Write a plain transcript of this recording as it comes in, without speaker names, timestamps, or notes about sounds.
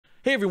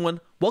Hey everyone,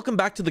 welcome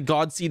back to the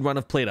God Seed run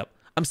of PlateUp.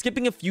 I'm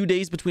skipping a few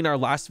days between our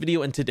last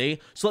video and today,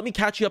 so let me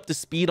catch you up to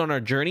speed on our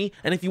journey,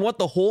 and if you want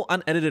the whole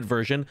unedited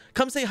version,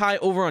 come say hi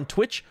over on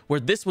Twitch, where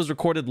this was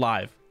recorded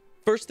live.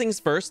 First things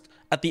first,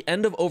 at the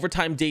end of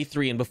overtime day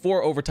 3 and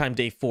before overtime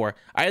day 4,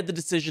 I had the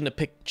decision to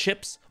pick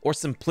chips or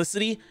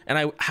simplicity, and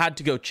I had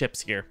to go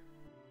chips here.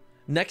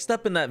 Next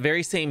up in that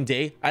very same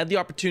day, I had the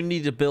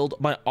opportunity to build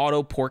my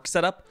auto pork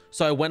setup,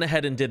 so I went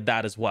ahead and did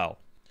that as well.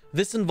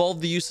 This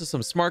involved the use of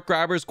some smart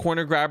grabbers,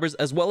 corner grabbers,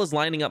 as well as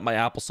lining up my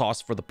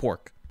applesauce for the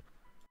pork.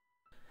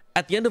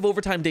 At the end of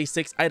overtime day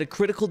 6, I had a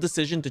critical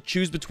decision to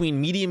choose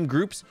between medium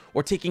groups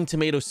or taking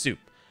tomato soup.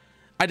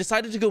 I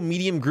decided to go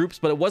medium groups,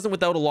 but it wasn't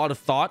without a lot of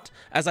thought,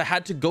 as I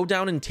had to go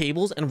down in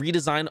tables and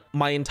redesign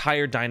my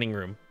entire dining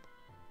room.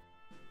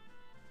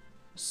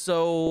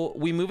 So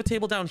we move a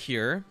table down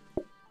here.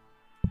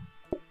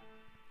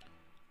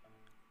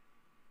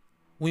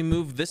 We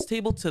move this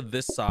table to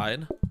this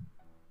side.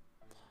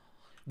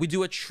 We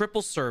do a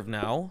triple serve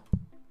now.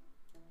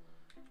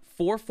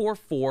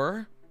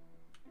 4-4-4.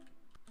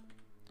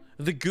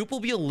 The goop will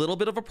be a little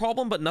bit of a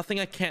problem, but nothing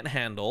I can't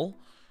handle.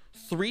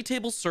 3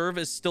 table serve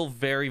is still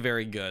very,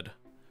 very good.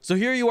 So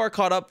here you are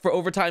caught up for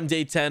overtime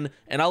day 10,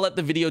 and I'll let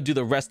the video do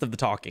the rest of the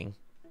talking.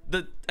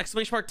 The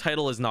exclamation mark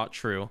title is not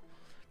true.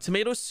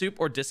 Tomato soup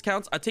or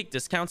discounts? I take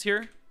discounts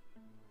here.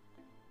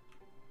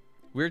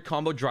 Weird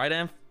combo, dried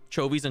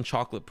anchovies and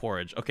chocolate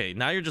porridge. Okay,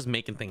 now you're just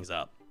making things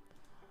up.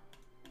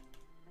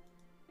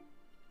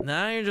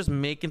 Now you're just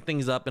making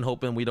things up and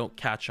hoping we don't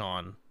catch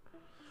on.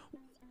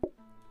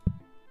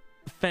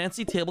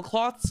 Fancy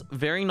tablecloths,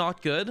 very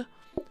not good.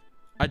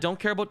 I don't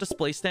care about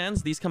display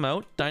stands. These come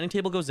out. Dining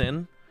table goes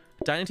in.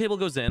 Dining table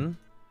goes in.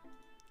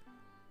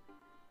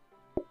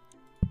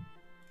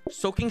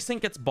 Soaking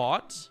sink gets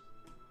bought.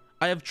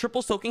 I have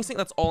triple soaking sink.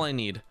 That's all I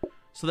need.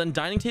 So then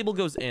dining table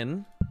goes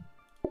in.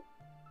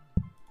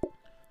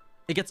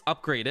 It gets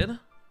upgraded.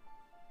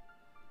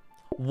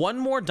 One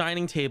more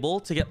dining table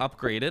to get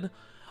upgraded.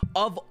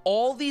 Of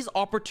all these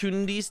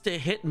opportunities to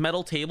hit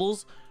metal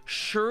tables,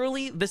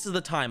 surely this is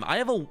the time. I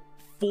have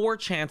 4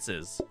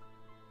 chances.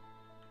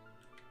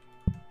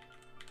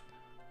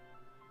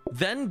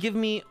 Then give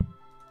me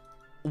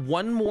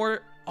one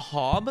more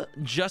hob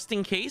just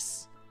in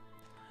case.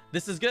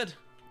 This is good.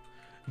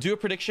 Do a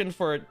prediction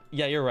for...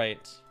 Yeah, you're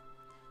right.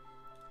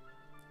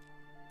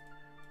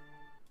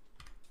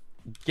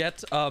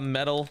 Get a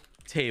metal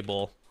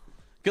table.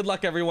 Good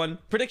luck, everyone.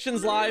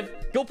 Predictions live.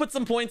 Go put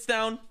some points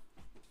down.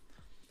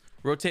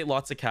 Rotate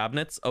lots of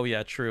cabinets. Oh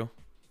yeah, true.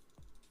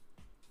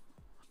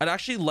 I'd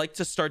actually like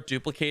to start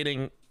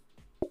duplicating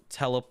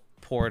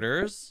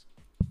teleporters.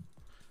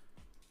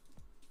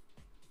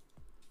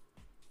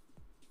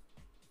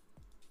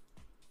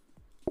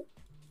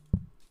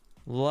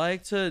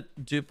 Like to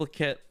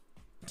duplicate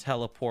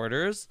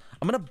teleporters.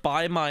 I'm gonna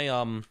buy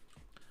my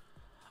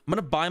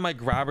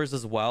grabbers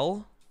as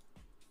well.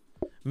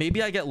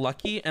 Maybe I get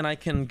lucky and I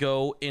can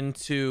go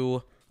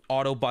into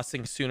auto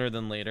busing sooner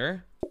than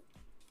later.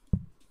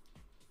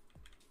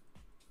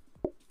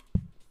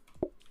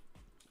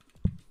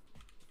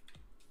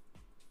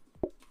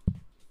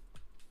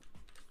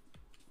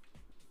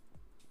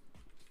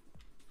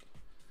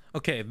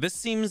 Okay, this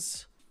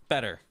seems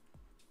better.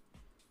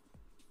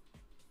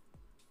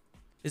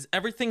 Is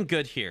everything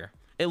good here?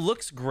 It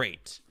looks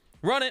great.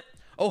 Run it.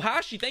 Oh,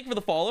 Hashi, thank you for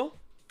the follow.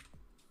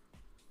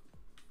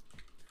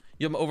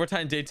 You have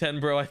overtime day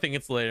 10, bro. I think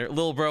it's later.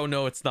 Little bro,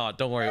 no, it's not.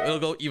 Don't worry. It'll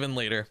go even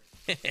later.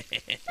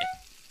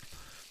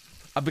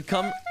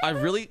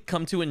 I've really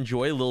come to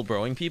enjoy little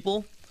broing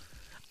people.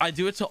 I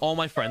do it to all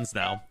my friends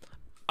now.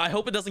 I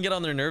hope it doesn't get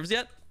on their nerves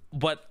yet,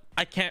 but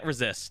I can't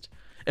resist.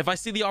 If I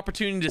see the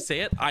opportunity to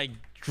say it, I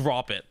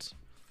drop it.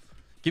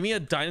 Give me a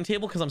dining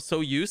table because I'm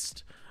so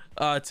used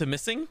to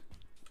missing.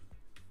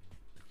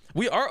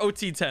 We are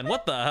OT 10.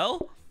 What the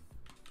hell?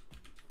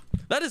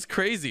 That is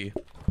crazy.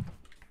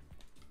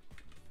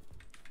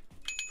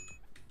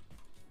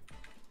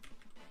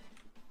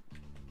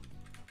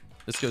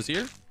 This goes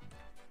here.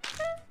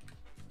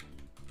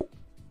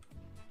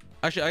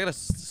 Actually, I gotta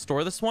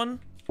store this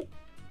one.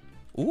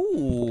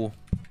 Ooh.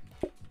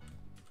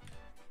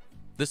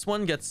 This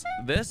one gets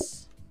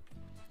this.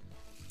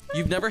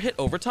 You've never hit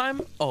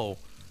overtime? Oh,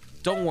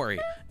 don't worry.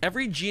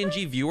 Every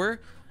G&G viewer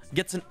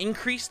gets an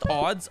increased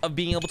odds of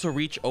being able to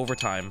reach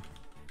overtime.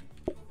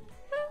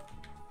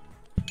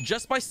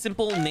 Just by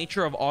simple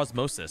nature of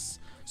osmosis.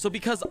 So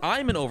because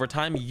I'm in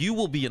overtime, you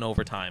will be in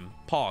overtime.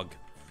 Pog.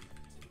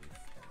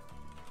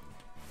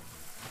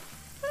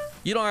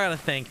 You don't gotta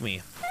thank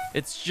me.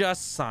 It's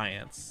just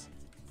science.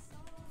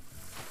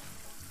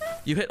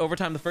 You hit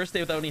overtime the first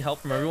day without any help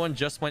from everyone.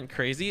 Just went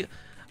crazy.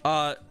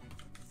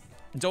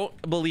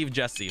 Don't believe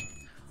Jesse.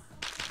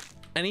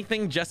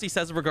 Anything Jesse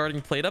says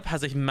regarding PlateUp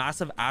has a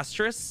massive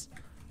asterisk.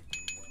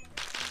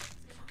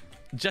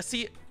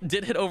 Jesse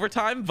did hit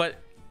overtime,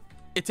 but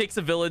it takes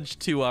a village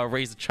to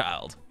raise a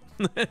child.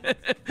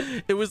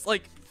 It was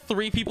like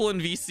 3 people in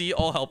VC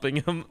all helping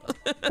him.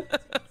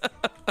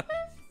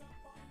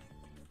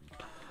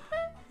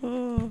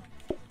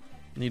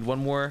 Need one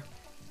more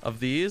of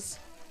these.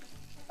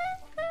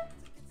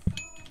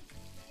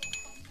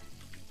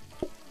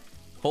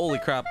 Holy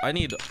crap. I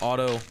need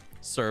auto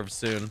serve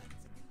soon.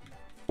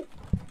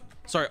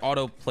 Sorry,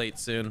 auto plate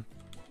soon.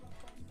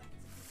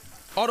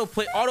 Auto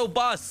plate, auto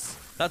bus.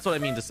 That's what I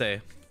mean to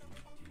say.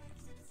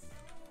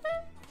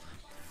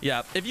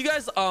 Yeah, if you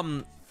guys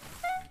are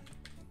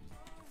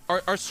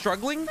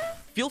struggling,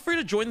 feel free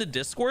to join the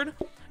Discord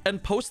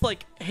and post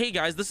like, hey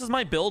guys, this is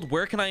my build,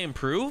 where can I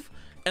improve?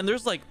 And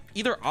there's like,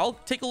 either I'll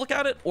take a look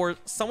at it or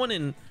someone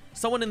in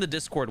the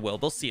Discord will.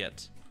 They'll see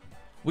it.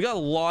 We got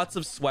lots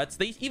of sweats.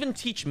 They even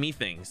teach me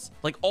things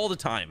like all the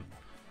time.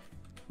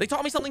 They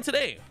taught me something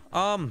today.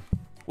 What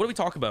do we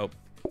talk about?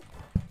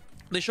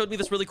 They showed me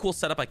this really cool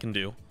setup I can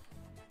do.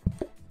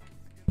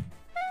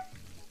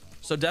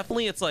 So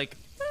definitely it's like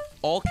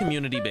all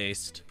community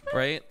based,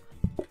 right?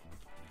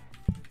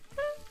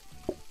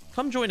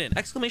 Come join in, !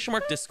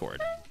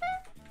 Discord.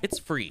 It's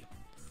free,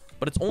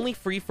 but it's only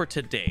free for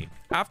today.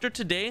 After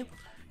today,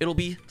 it'll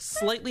be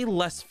slightly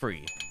less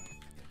free.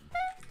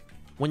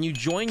 When you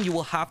join, you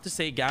will have to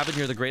say, Gavin,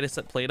 you're the greatest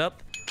at PlateUp,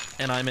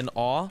 and I'm in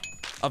awe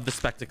of the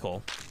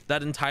spectacle.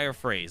 That entire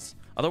phrase.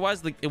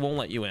 Otherwise, it won't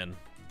let you in.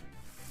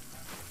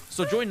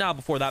 So join now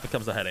before that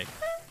becomes a headache.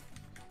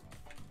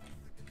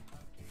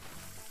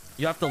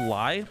 You have to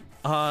lie?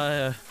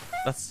 I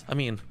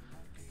mean,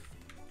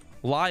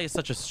 lie is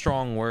such a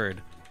strong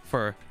word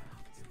for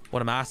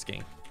what I'm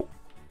asking.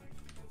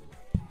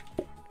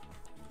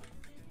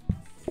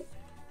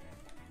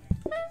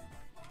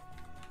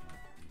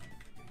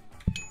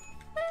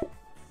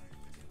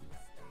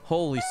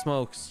 Holy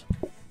smokes.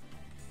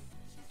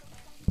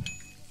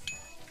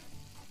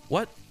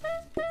 What?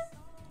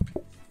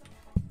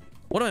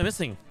 What am I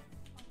missing?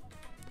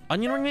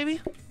 Onion ring,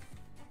 maybe?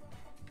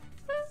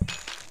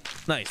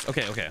 Nice.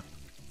 Okay, okay.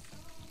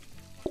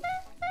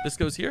 This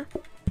goes here.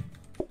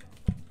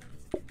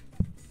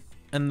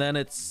 And then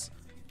it's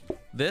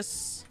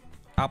this.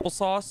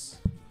 Applesauce.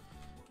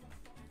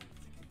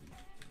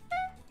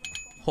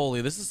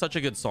 Holy, this is such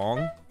a good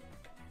song.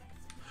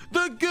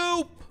 The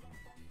goop!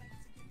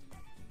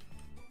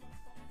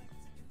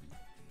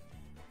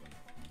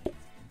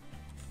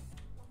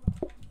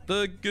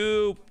 The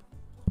goop.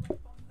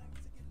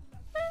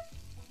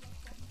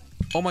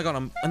 Oh my god,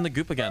 I'm in the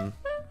goop again.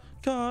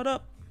 Caught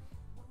up.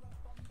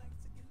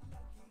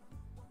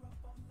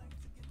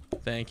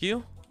 Thank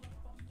you.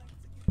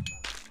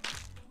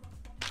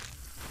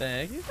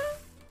 Thank you.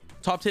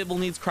 Top table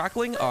needs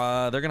crackling.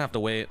 They're gonna have to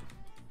wait.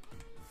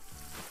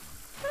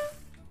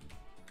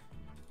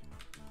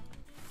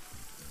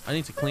 I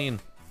need to clean.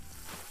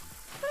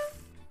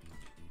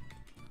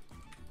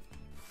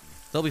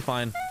 They'll be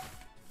fine.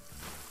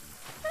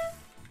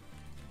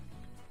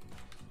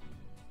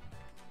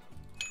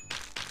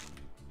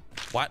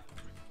 What?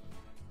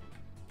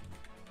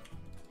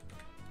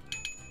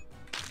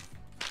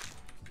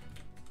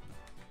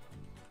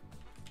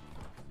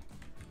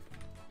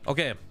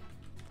 Okay.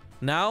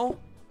 Now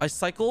I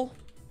cycle.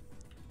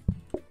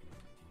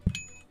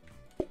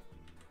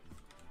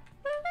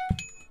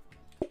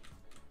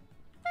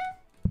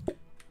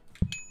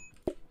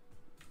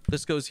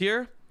 This goes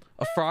here.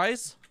 A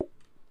fries.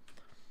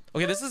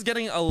 Okay, this is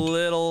getting a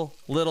little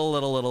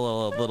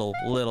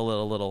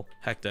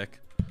hectic.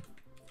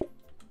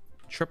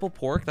 Triple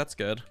pork, that's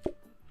good.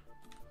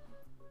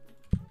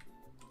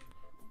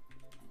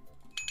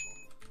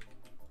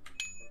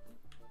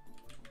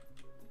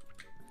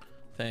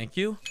 Thank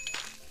you.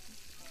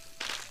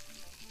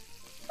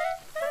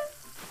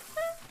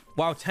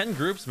 Wow, 10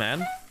 groups,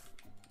 man.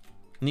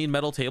 Need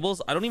metal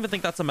tables. I don't even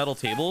think that's a metal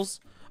tables.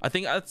 I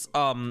think that's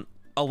a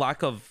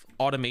lack of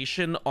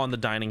automation on the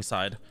dining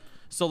side.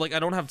 So like I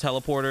don't have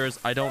teleporters,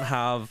 I don't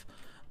have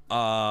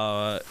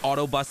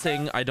auto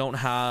busing, I don't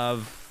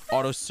have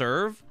auto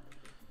serve.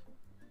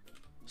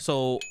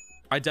 So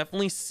I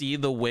definitely see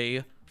the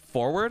way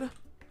forward.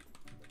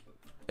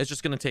 It's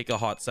just gonna take a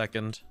hot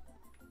second.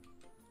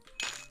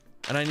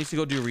 And I need to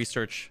go do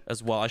research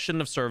as well. I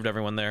shouldn't have served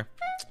everyone there.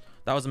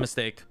 That was a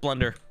mistake.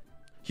 Blunder.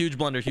 Huge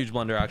blunder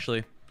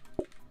actually.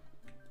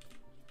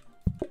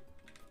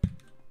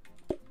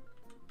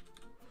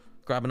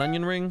 Grab an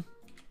onion ring.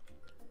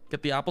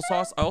 Get the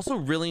applesauce. I also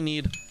really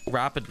need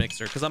rapid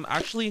mixer because I'm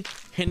actually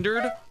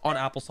hindered on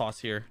applesauce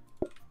here.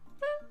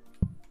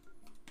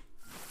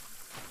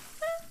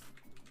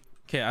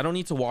 Okay, I don't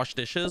need to wash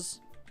dishes.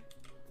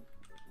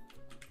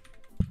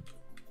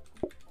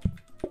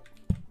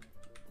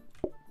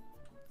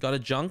 Got a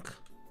junk,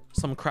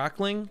 some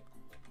crackling.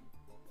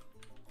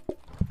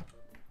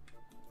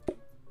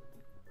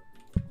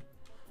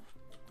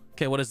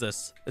 Okay, what is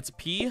this? It's a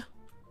P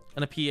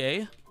and a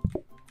PA.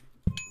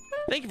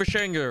 Thank you for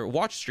sharing your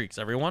watch streaks,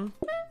 everyone.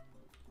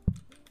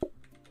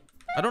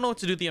 I don't know what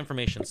to do with the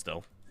information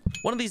still.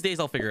 One of these days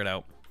I'll figure it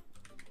out.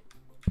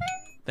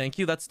 Thank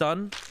you, that's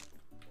done.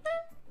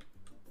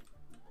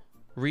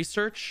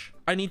 Research.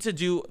 I need to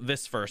do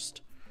this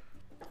first.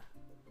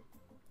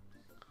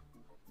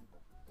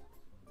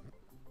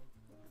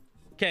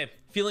 Okay,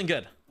 feeling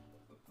good.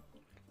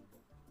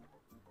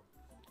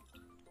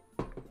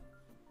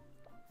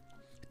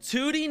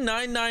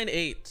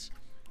 Tootie998.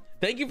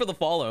 Thank you for the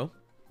follow.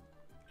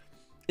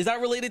 Is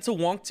that related to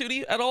Wonk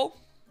Tootie at all?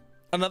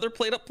 Another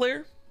PlateUp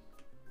player?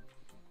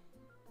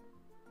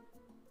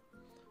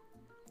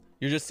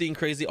 You're just seeing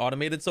crazy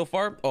automated so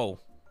far? Oh,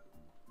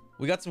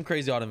 we got some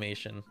crazy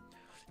automation.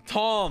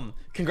 Tom,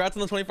 congrats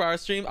on the 24-hour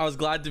stream. I was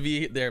glad to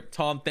be there.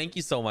 Tom, thank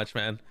you so much,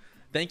 man.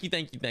 Thank you,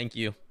 thank you, thank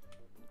you.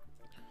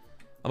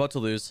 I'm about to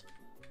lose.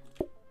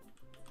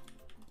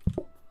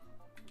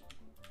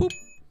 Boop.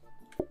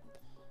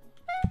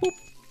 Boop.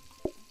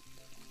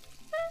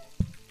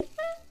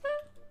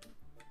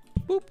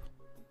 Boop.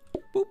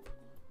 Boop.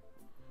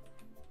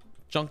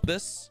 Junk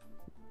this.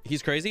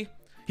 He's crazy.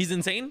 He's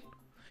insane.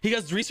 He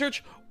does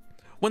research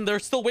when they're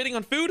still waiting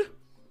on food.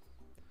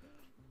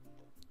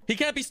 He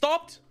can't be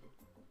stopped.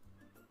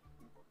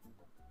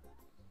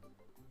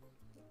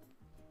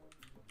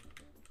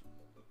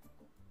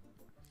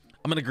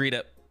 I'm gonna greet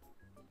it.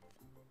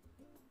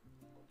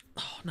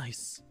 Oh,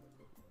 nice.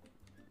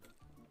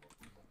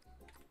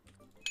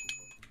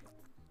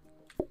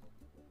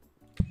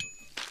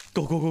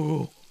 Go, go, go,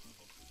 go.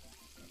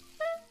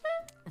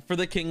 For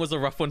the King was a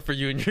rough one for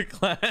you and your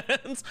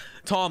clans.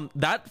 Tom,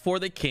 that For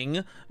the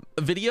King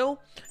video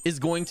is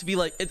going to be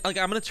like I'm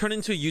gonna turn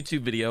into a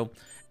YouTube video,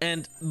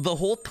 and the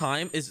whole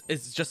time is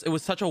just, it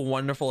was such a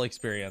wonderful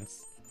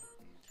experience.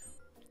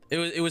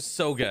 It was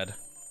so good.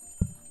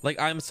 Like,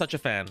 I'm such a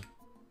fan.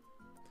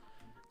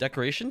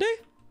 Decoration day?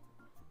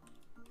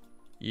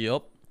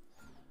 Yup.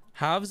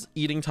 Halves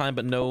eating time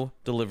but no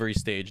delivery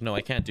stage. No,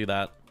 I can't do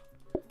that.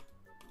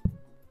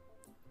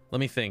 Let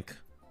me think.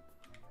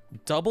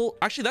 Double,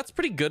 actually that's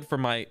pretty good for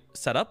my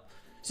setup.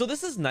 So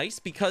this is nice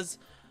because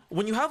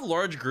when you have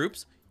large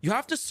groups, you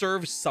have to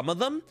serve some of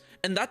them,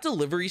 and that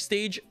delivery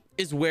stage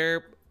is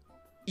where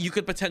you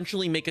could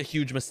potentially make a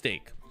huge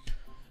mistake.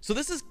 So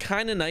this is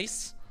kind of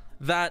nice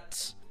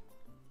that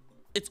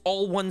it's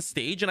all one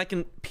stage and I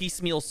can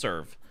piecemeal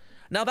serve.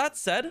 Now that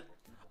said,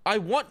 I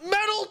want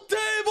metal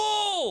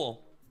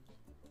table.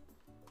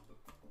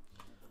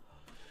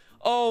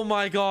 Oh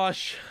my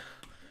gosh,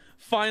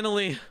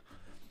 finally.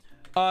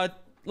 Let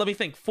me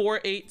think.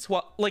 4, 8,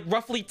 12, like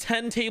roughly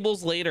 10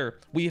 tables later,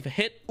 we've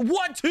hit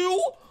 1,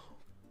 2.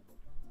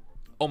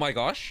 Oh my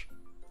gosh.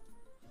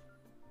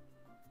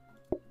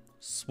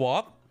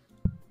 Swap.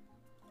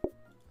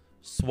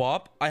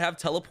 Swap. I have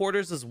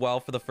teleporters as well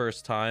for the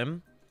first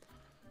time.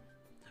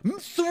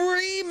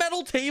 3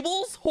 metal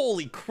tables?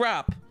 Holy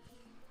crap.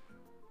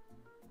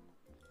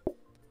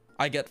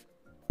 I get...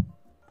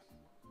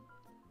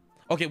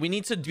 Okay, we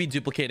need to be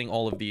duplicating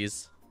all of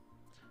these.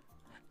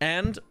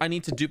 And I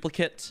need to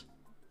duplicate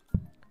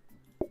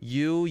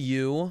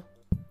you.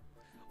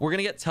 We're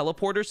gonna get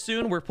teleporters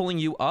soon. We're pulling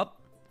you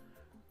up.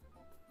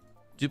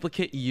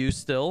 Duplicate you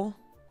still.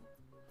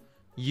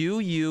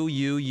 You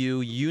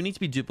need to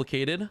be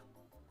duplicated.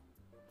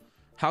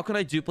 How can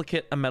I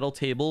duplicate a metal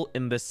table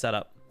in this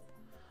setup?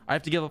 I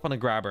have to give up on a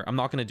grabber. I'm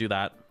not gonna do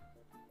that.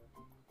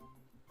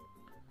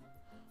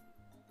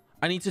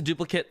 I need to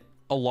duplicate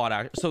a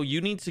lot. So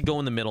you need to go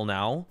in the middle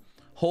now.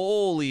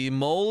 Holy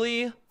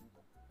moly.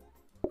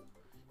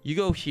 You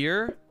go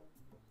here.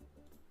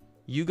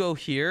 You go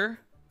here.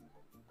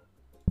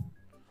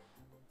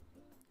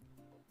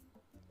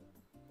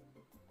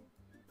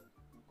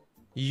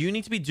 You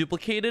need to be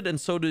duplicated, and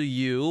so do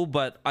you,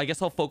 but I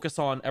guess I'll focus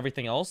on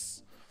everything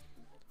else.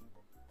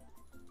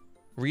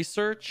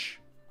 Research.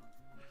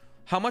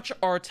 How much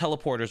are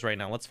teleporters right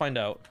now? Let's find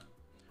out.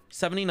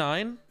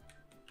 79.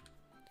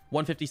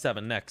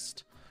 157.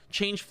 Next.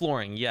 Change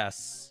flooring.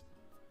 Yes.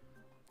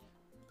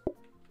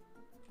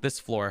 This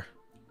floor.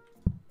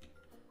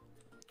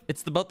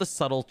 It's about the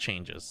subtle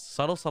changes.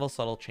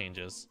 Subtle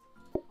changes.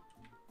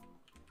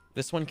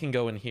 This one can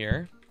go in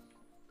here.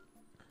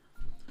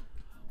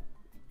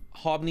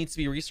 Hob needs to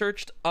be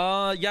researched.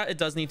 Yeah, it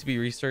does need to be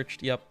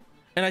researched. Yep.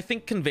 And I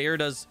think conveyor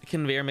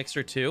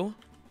mixer too.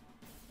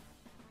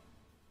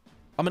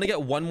 I'm gonna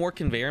get one more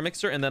conveyor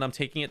mixer and then I'm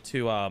taking it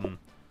to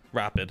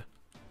rapid.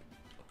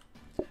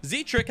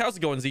 Z-Trick, how's it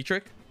going,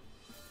 Z-Trick?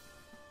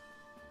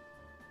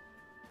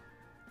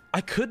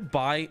 I could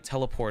buy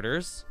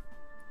teleporters.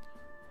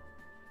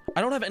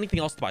 I don't have anything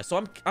else to buy, so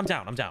I'm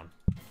down.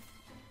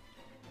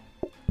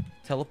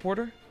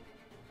 Teleporter?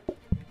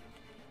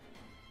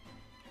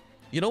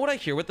 You know what I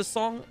hear with this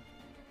song?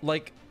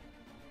 Like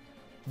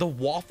the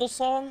waffle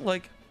song?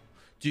 Like,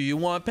 do you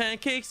want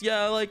pancakes?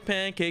 Yeah, I like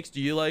pancakes. Do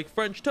you like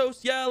French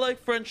toast? Yeah, I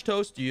like French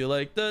toast. Do you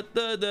like da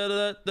da da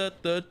da da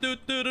da do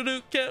do do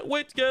do? Can't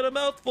wait to get a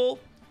mouthful.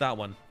 That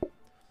one.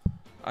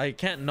 I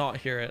can't not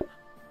hear it.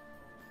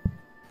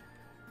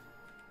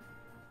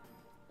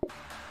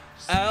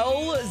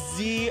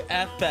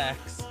 LZFX.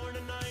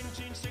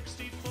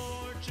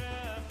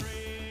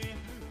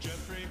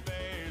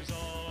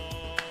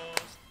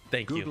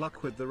 Thank you. Good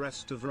luck with the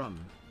rest of run.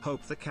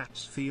 Hope the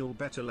cats feel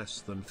better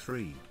less than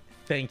 3.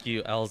 Thank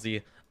you,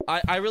 LZ.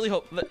 I really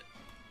hope that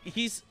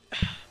he's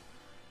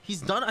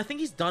done. I think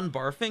he's done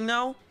barfing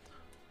now.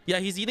 Yeah,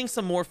 he's eating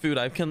some more food.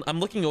 I'm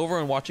looking over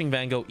and watching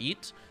Van Gogh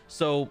eat.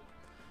 So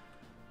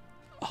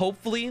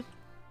hopefully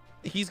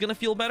he's gonna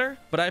feel better.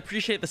 But I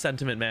appreciate the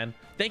sentiment, man.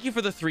 Thank you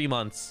for the 3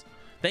 months.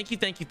 Thank you.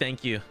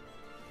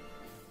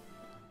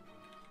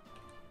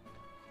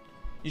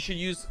 You should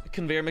use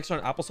conveyor mixer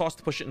and applesauce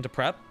to push it into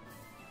prep.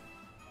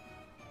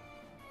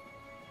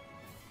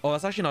 Oh,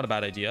 that's actually not a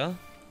bad idea.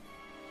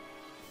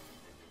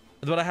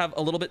 But I have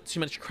a little bit too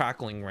much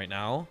crackling right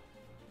now.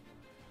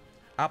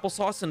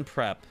 Applesauce and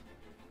prep.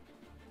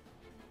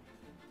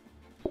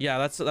 Yeah,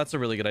 that's a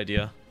really good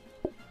idea.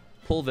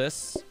 Pull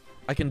this.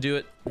 I can do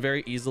it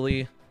very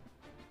easily.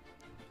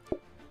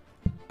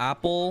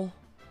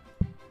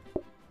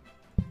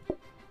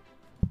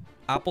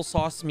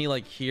 Applesauce me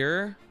like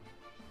here.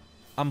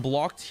 I'm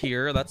blocked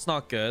here. That's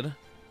not good.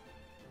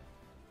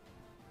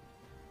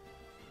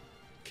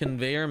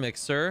 Conveyor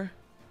mixer.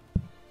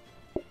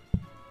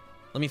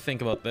 Let me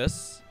think about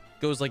this.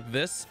 Goes like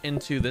this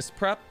into this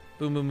prep.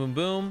 Boom, boom, boom,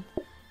 boom.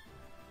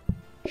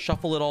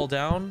 Shuffle it all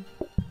down.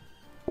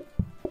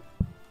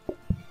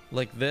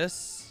 Like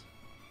this.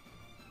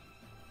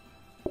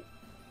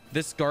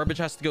 This garbage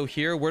has to go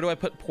here. Where do I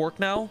put pork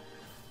now?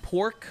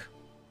 Pork.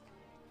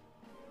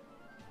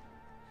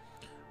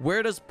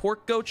 Where does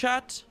pork go,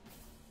 chat?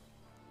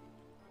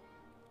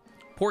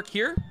 Pork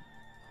here?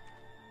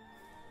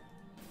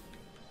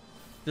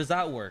 Does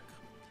that work?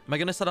 Am I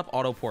gonna set up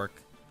auto pork?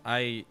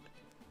 I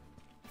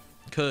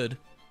could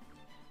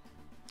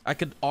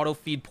auto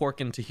feed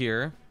pork into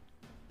here.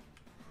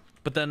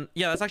 But then,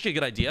 yeah, that's actually a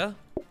good idea.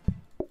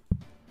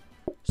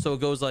 So it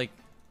goes like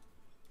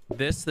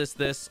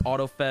this,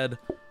 auto fed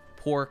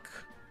pork.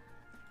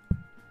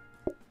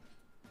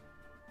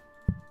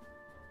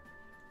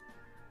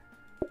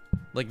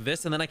 Like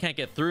this, and then I can't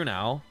get through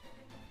now.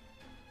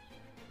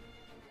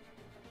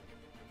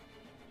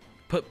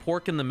 Put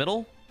pork in the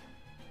middle.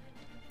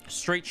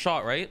 Straight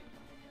shot, right?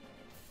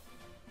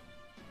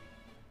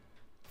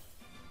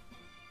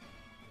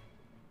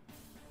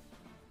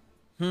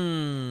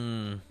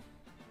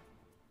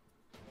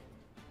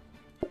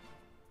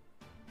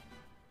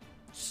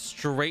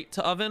 Straight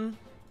to oven.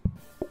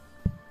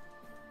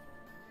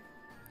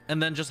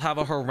 And then just have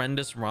a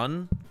horrendous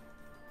run.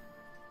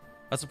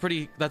 That's a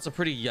pretty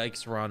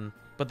yikes run.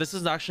 But this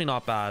is actually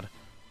not bad.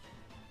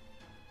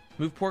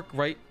 Move pork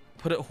right,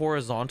 put it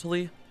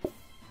horizontally.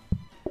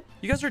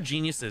 You guys are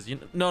geniuses.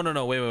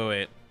 No,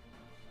 wait.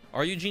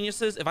 Are you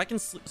geniuses? If I can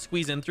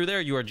squeeze in through there,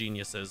 you are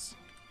geniuses.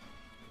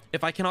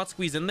 If I cannot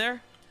squeeze in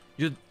there,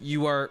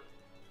 you are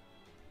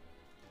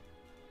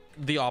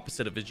the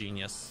opposite of a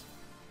genius.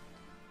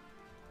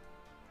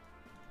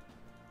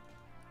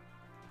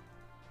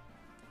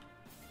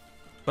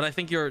 But I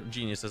think you're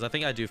geniuses. I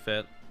think I do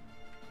fit.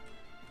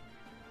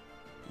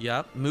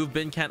 Yep. Move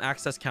bin can't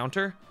access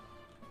counter.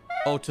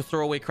 Oh, to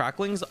throw away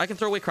cracklings? I can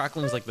throw away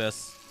cracklings like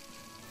this.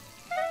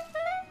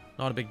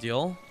 Not a big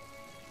deal.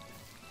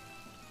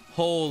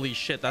 Holy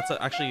shit. That's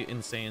actually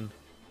insane.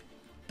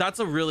 That's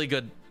a really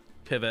good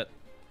pivot.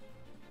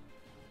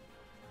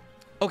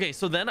 Okay,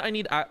 so then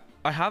I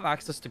have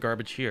access to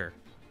garbage here.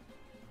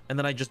 And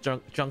then I just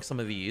junk some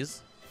of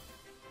these.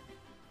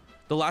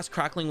 The last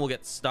crackling will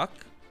get stuck.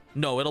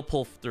 No, it'll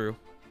pull through.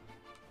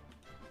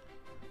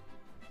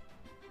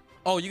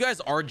 Oh, you guys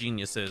are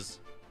geniuses.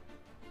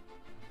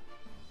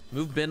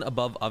 Move bin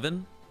above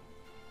oven.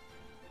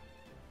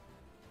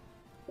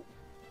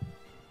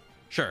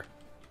 Sure.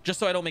 Just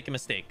so I don't make a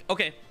mistake.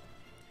 Okay.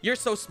 You're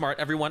so smart,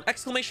 everyone.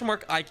 Exclamation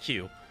mark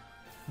IQ.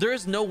 There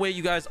is no way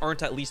you guys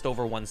aren't at least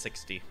over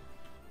 160.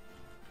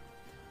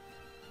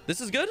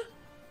 This is good.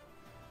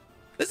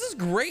 This is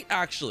great,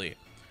 actually.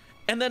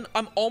 And then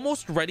I'm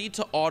almost ready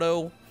to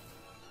auto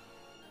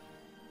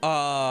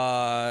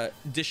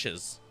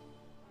dishes.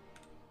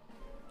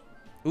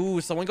 Ooh,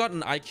 someone got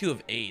an IQ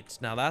of 8.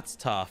 Now that's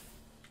tough.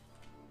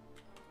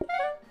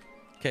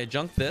 Okay,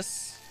 junk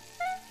this.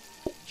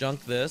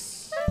 Junk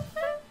this.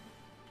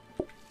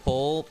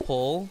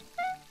 Pull.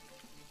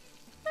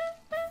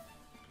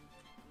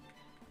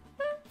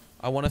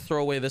 I want to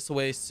throw away this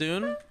away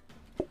soon.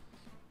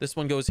 This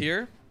one goes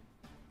here.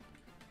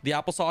 The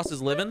applesauce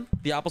is living.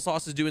 The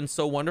applesauce is doing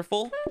so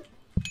wonderful.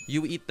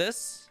 You eat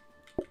this.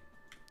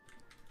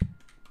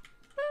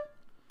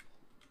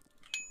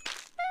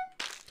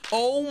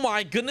 Oh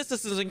my goodness,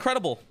 this is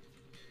incredible.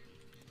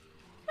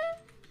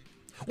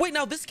 Wait,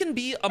 now this can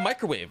be a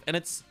microwave and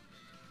it's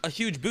a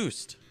huge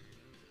boost.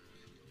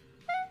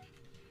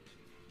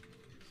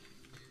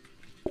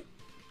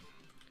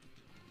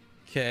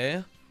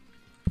 Okay.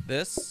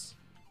 This.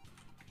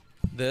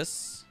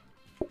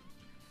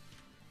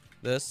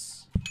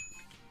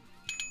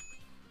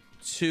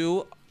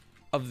 2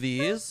 of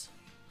these.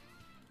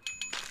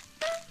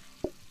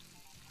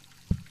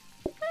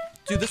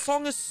 Dude, this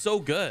song is so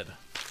good.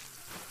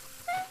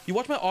 You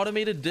watch my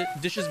automated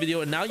dishes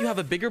video and now you have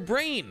a bigger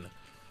brain.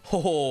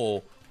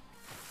 Oh.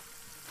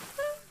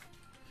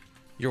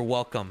 You're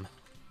welcome.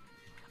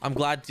 I'm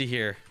glad to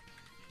hear.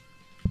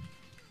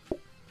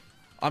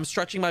 I'm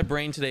stretching my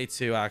brain today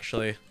too,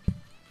 actually.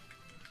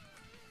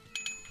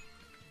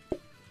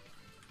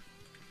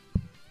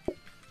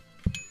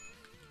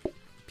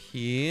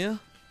 P.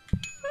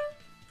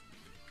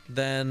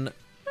 Then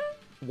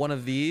one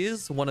of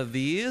these.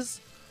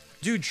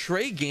 Dude,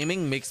 Trey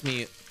Gaming makes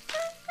my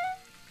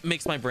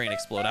brain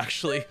explode,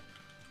 actually.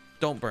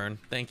 Don't burn.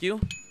 Thank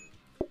you.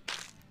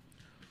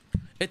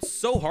 It's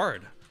so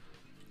hard.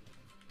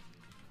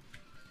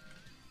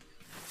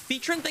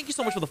 Featuring, thank you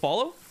so much for the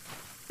follow.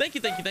 Thank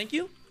you, thank you, thank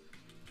you.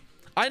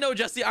 I know,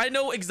 Jesse. I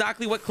know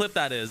exactly what clip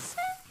that is.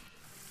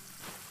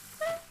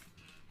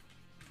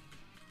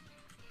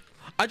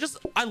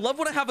 I love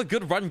when I have a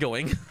good run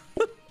going.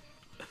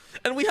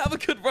 And we have a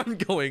good run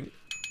going.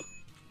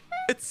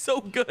 It's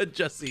so good,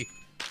 Jesse.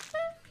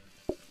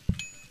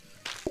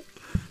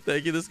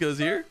 Thank you. This goes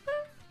here.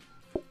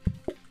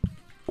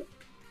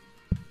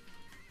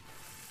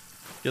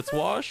 Gets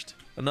washed.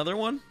 Another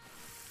one.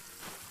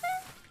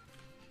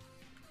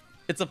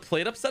 It's a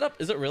PlateUp setup?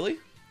 Is it really?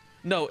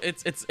 No,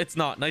 it's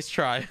not. Nice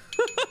try.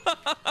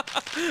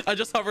 I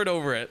just hovered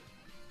over it.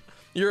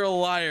 You're a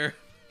liar.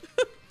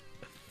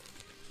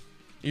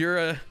 You're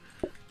a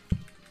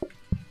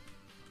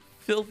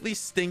filthy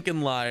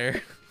stinking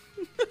liar.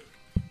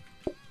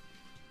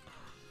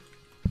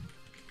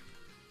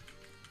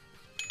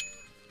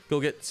 Go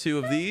get 2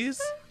 of these.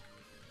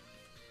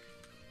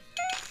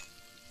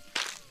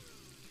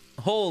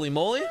 Holy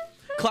moly.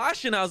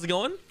 Clashin', how's it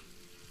going?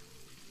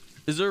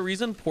 Is there a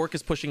reason pork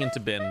is pushing into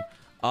bin?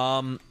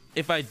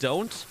 If I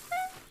don't,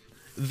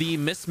 the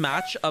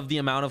mismatch of the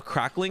amount of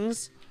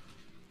cracklings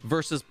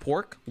versus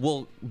pork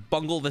will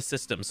bungle the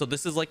system. So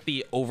this is like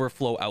the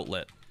overflow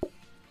outlet.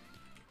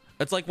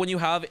 It's like when you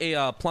have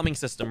a plumbing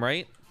system,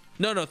 right?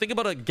 No, think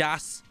about a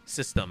gas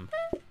system.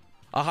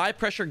 A high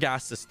pressure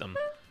gas system.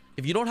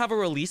 If you don't have a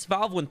release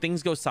valve when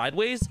things go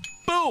sideways,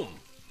 boom!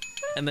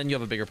 And then you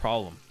have a bigger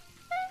problem.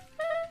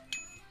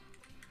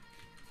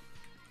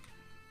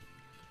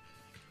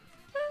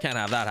 Can't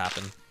have that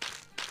happen.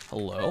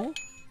 Hello?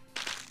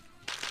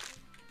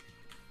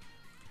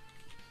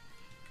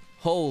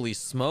 Holy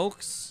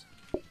smokes.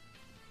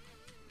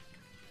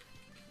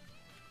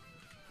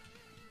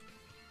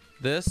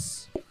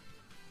 This.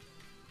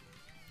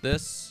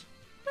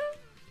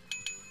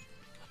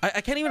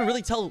 I can't even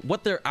really tell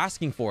what they're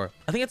asking for.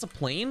 I think it's a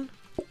plane.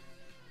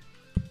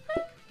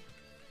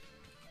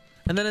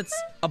 And then it's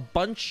a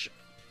bunch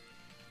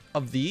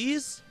of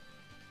these.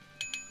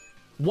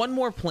 One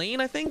more plane,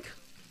 I think.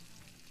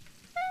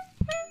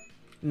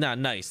 Nah,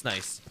 nice.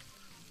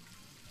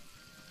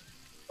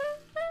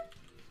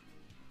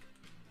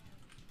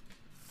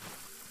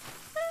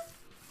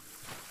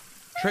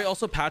 Trey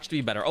also patched to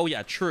be better. Oh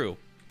yeah, true.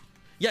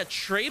 Yeah,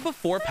 Trey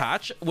before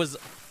patch was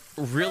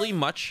really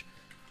much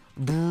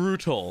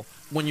brutal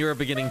when you're a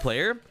beginning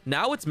player.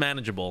 Now it's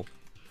manageable.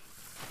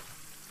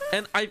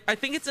 And I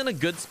think it's in a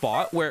good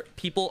spot where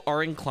people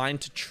are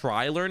inclined to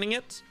try learning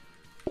it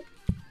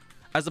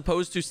as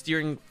opposed to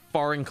steering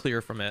far and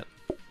clear from it.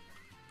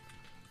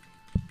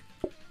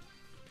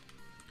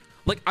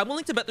 Like, I'm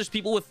willing to bet there's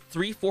people with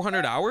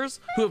 300-400 hours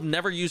who have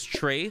never used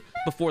Trey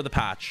before the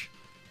patch.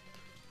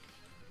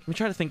 Let me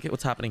try to think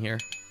what's happening here.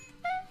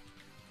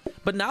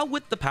 But now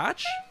with the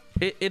patch,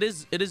 it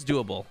is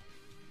doable.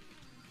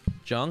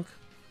 Junk.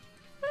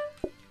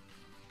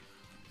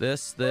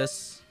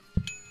 This.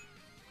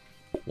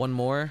 One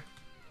more.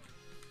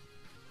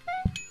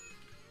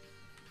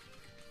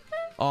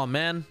 Oh,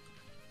 man.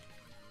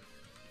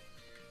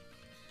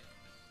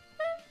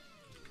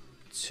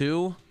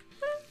 2.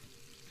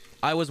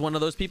 I was one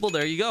of those people.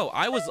 There you go.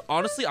 I was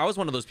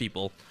one of those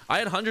people. I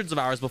had hundreds of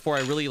hours before I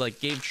really like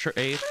gave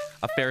Trey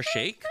a fair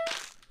shake.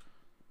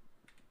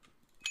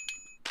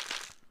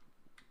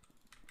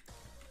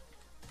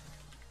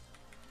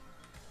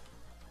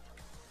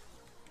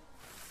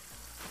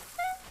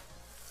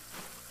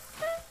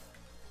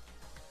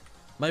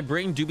 My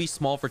brain do be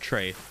small for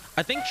Trey.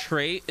 I think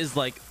Trey is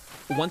like,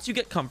 once you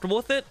get comfortable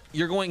with it,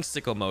 you're going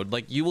sicko mode.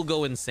 Like, you will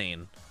go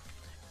insane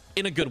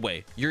in a good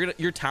way.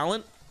 Your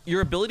talent,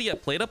 your ability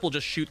at PlateUp will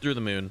just shoot through the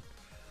moon.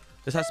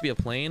 This has to be a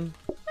plane.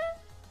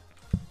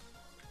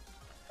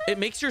 It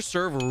makes your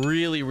serve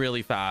really,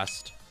 really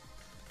fast.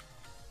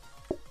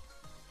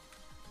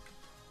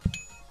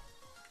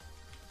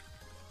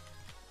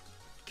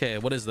 Okay,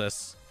 what is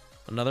this?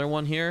 Another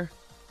one here.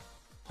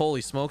 Holy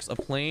smokes, a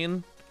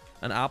plane.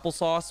 An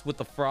applesauce with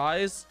the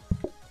fries.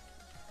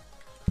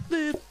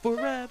 Live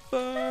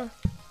forever.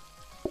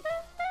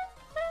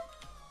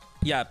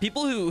 Yeah,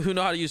 people who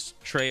know how to use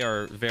Trey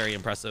are very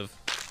impressive.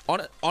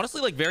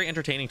 Honestly, like, very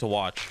entertaining to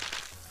watch.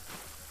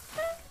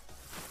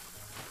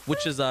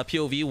 Which is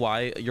POV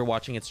why you're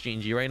watching It's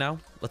G&G right now.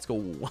 Let's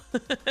go.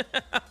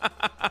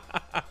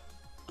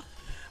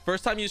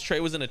 First time used Trey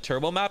was in a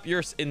turbo map.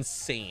 You're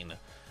insane.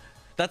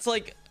 That's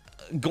like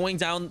going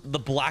down the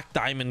Black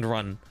Diamond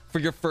run for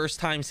your first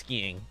time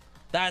skiing.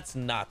 That's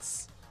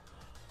nuts.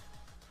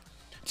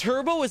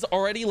 Turbo is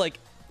already like,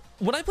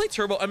 when I play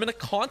Turbo, I'm in a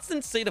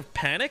constant state of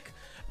panic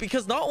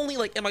because not only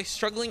like am I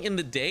struggling in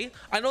the day,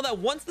 I know that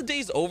once the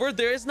day's over,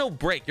 there is no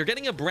break. You're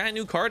getting a brand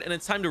new card and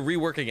it's time to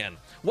rework again.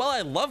 While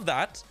I love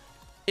that,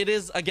 it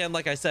is, again,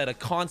 like I said, a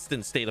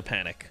constant state of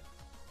panic.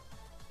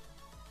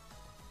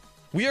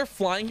 We are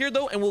flying here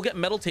though, and we'll get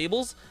metal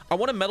tables. I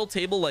want a metal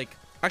table, like,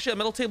 actually a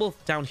metal table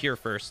down here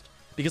first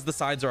because the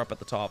sides are up at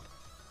the top.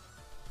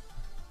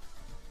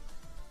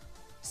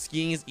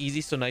 Skiing is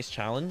easy, so nice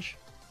challenge.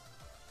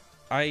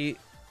 I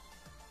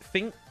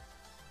think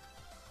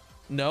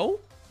No.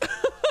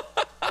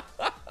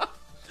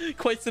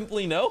 Quite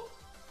simply no.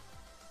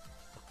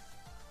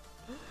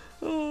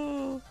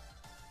 Oh,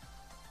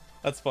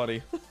 that's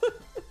funny.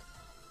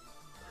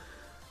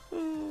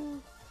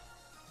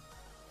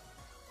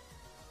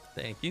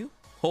 Thank you.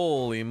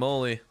 Holy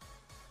moly.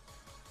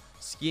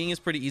 Skiing is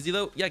pretty easy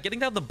though. Yeah, getting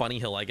down the bunny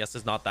hill, I guess,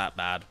 is not that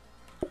bad.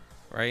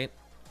 Right?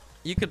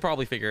 You could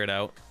probably figure it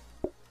out.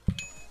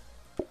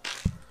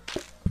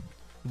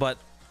 But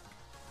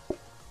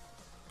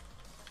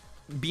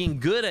being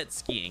good at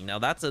skiing, now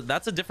that's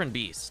a different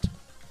beast.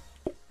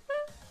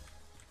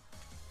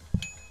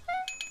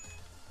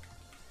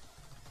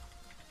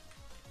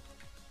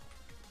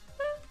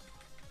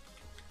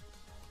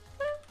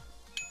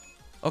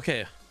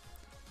 Okay,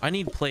 I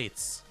need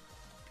plates.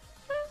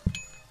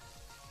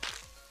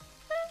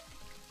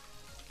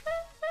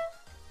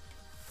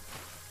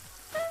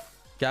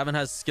 Gavin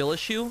has skill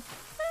issue.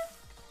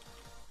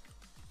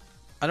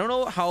 I don't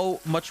know how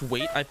much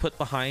weight I put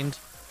behind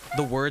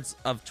the words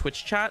of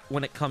Twitch chat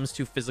when it comes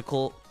to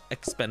physical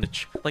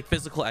expenditure, like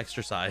physical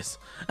exercise.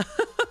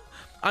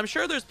 I'm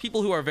sure there's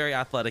people who are very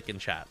athletic in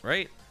chat,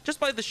 right?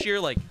 Just by the sheer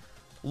like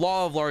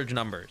law of large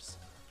numbers.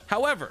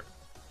 However,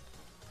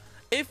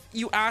 if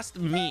you asked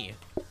me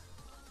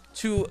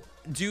to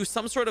do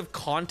some sort of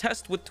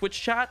contest with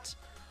Twitch chat,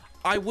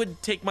 I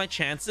would take my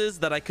chances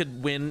that I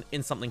could win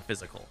in something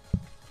physical.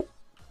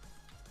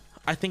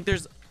 I think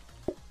there's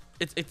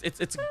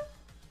it's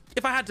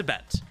if I had to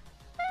bet,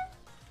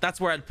 that's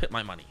where I'd put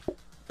my money.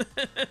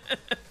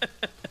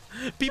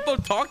 People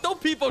talk?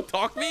 Don't people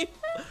talk me?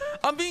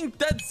 I'm being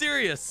dead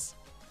serious.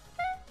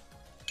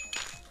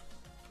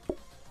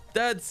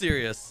 Dead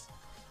serious.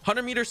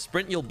 100-meter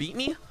sprint, you'll beat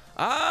me?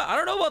 I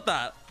don't know about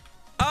that.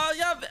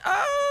 Yeah.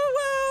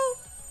 Well.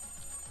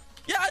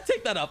 Yeah, I'd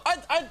take that up.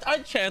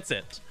 I'd chance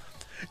it.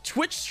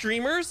 Twitch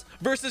streamers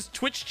versus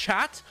Twitch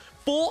chat,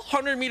 full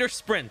 100-meter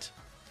sprint.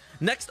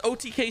 Next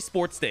OTK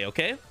Sports Day,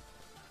 okay?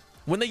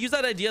 When they use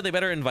that idea, they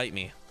better invite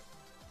me.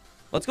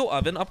 Let's go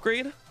oven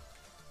upgrade.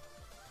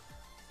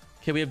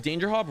 Okay, we have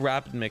Danger Hob,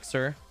 Rapid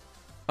Mixer.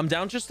 I'm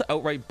down just to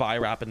outright buy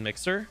Rapid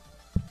Mixer.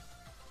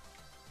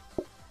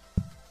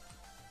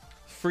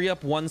 Free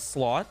up one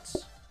slot.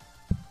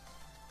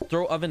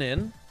 Throw oven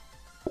in.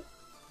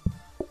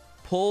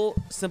 Pull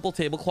simple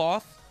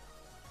tablecloth.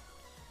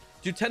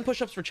 Do 10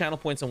 push-ups for channel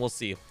points and we'll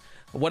see.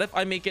 What if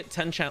I make it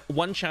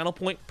 1 channel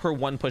point per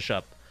 1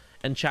 push-up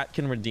and chat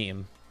can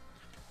redeem?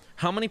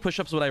 How many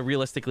push-ups would I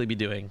realistically be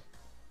doing?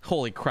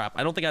 Holy crap.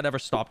 I don't think I'd ever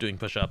stop doing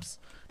push-ups.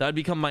 That would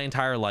become my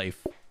entire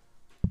life.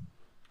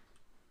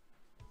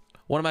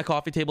 One of my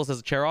coffee tables has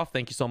a chair off.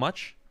 Thank you so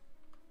much.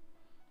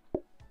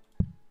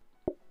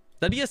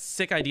 That'd be a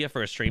sick idea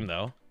for a stream,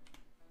 though.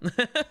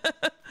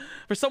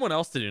 For someone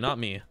else to do, not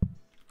me.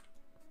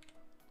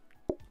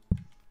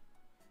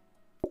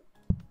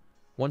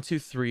 1, 2,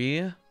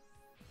 3.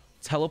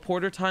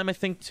 Teleporter time, I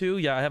think, too.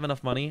 Yeah, I have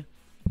enough money.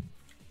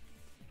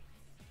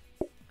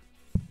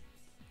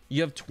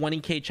 You have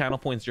 20k channel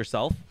points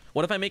yourself.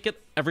 What if I make it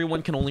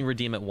everyone can only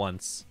redeem it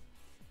once?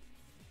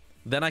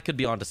 Then I could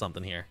be onto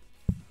something here.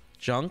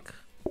 Junk.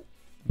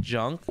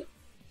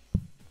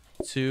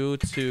 2,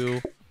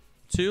 2,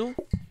 2.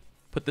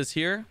 Put this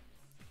here.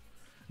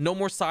 No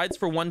more sides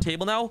for 1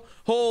 table now.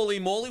 Holy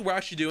moly, we're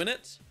actually doing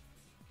it.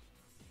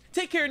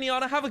 Take care,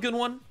 Niana. Have a good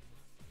one.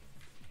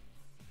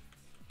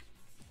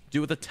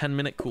 Do with a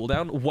 10-minute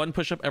cooldown. 1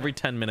 push-up every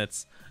 10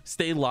 minutes.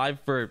 Stay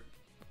live for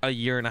a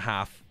year and a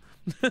half.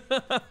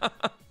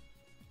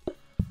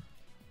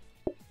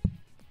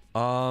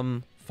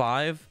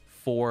 5,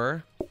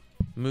 4.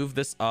 Move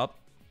this up.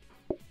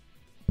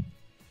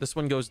 This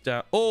one goes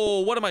down. Oh,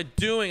 what am I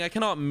doing? I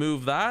cannot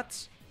move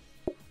that.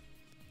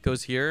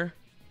 Goes here.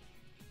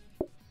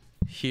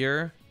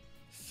 Here.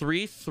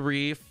 3,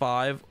 3,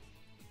 5.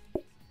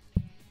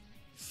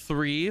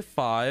 3,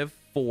 5,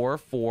 4,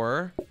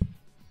 4.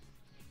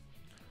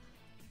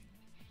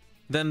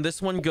 Then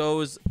this one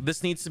goes,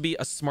 this needs to be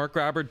a smart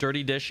grabber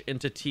dirty dish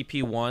into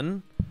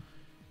TP1.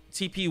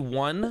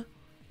 TP1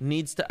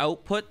 needs to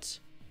output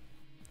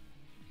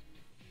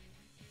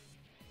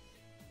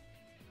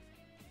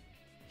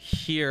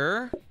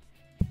here.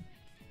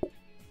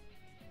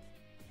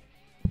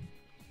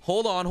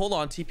 Hold on.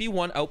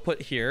 TP1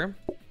 output here.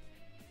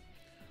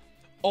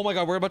 Oh my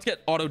god, we're about to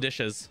get auto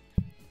dishes.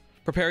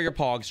 Prepare your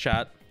pogs,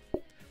 chat.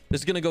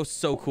 This is gonna go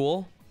so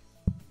cool.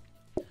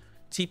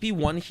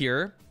 TP1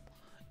 here.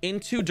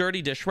 Into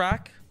dirty dish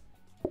rack.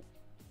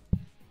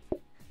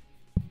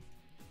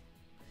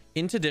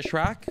 Into dish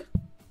rack.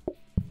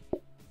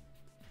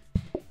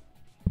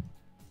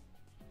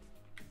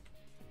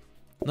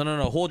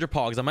 No. Hold your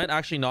pogs. I might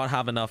actually not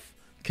have enough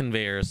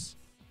conveyors.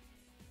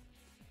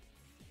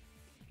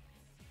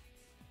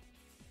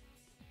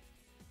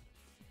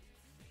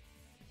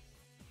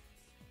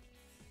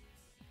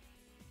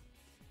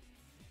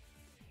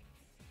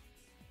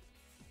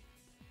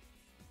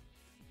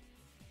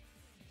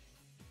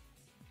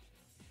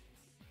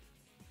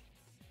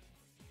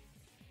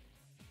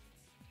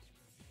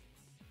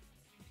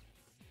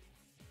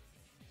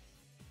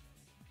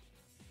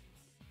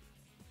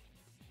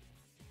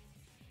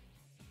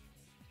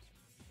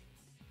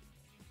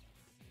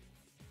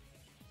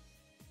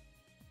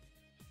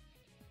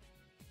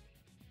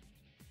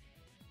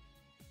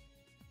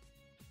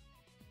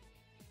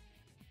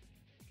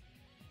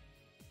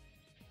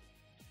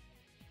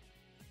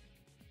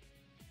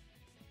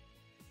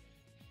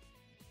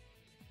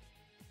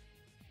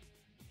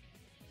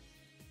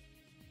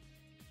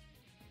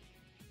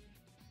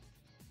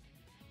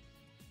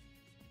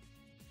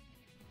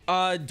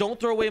 Don't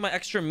throw away my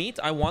extra meat.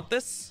 I want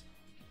this.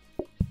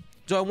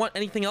 Do I want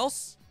anything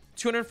else?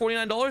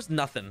 $249?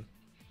 Nothing.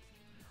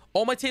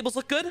 All my tables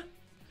look good.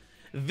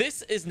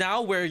 This is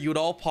now where you'd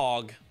all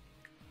pog.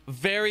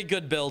 Very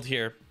good build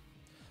here.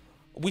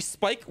 We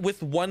spike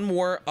with one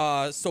more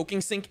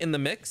soaking sink in the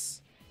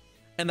mix,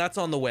 and that's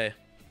on the way.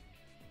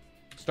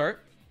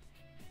 Start.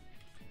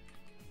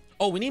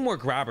 Oh, we need more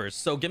grabbers,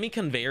 so give me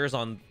conveyors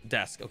on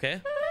desk,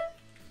 okay?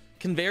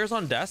 Conveyors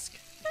on desk.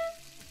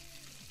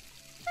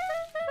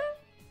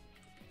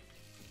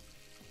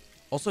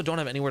 Also don't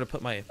have anywhere to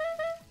put my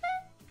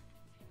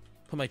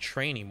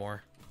tray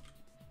anymore.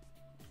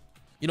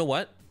 You know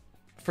what?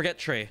 Forget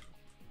tray.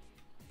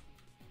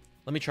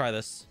 Let me try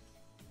this.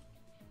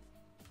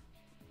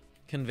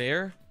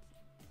 Conveyor.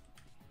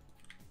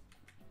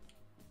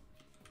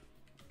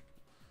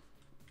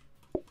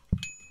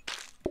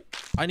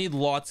 I need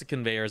lots of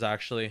conveyors,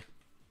 actually.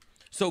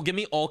 So give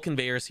me all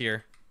conveyors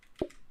here.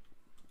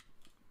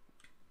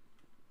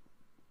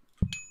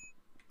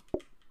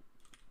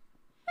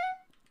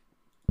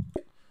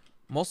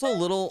 I'm also a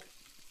little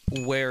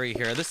wary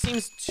here. This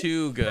seems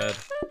too good.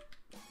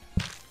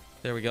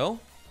 There we go.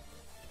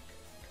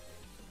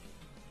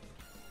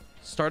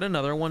 Start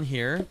another one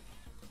here.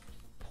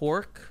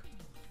 Pork.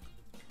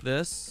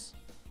 This.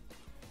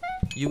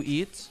 You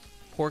eat.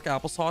 Pork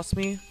applesauce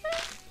me.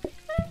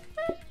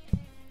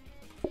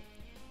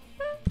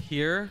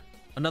 Here.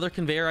 Another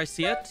conveyor. I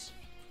see it.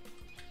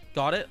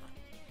 Got it.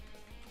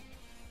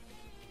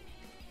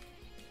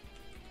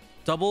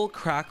 Double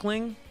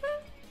crackling.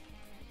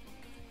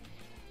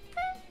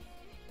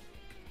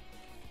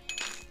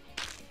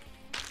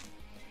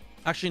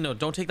 Actually, no,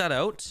 don't take that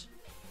out.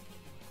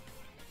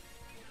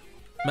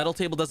 Metal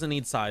table doesn't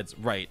need sides.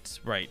 Right,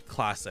 right.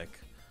 Classic.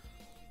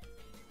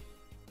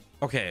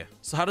 Okay,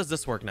 so how does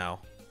this work now?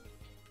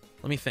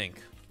 Let me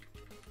think.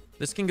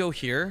 This can go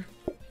here.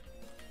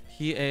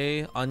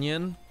 PA,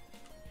 onion.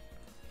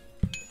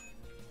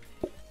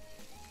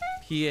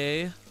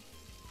 PA.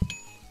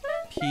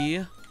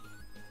 P.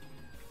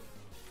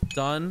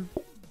 Done.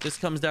 This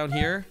comes down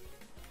here.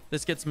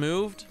 This gets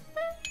moved.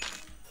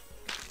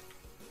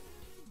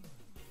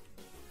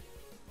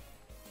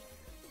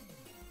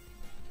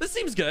 This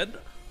seems good.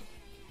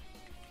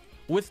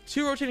 With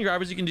 2 rotating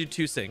grabbers, you can do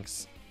 2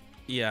 sinks.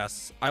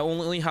 Yes. I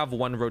only have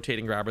 1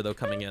 rotating grabber, though,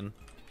 coming in.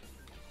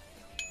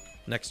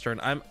 Next turn.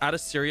 I'm at a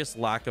serious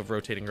lack of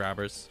rotating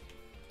grabbers.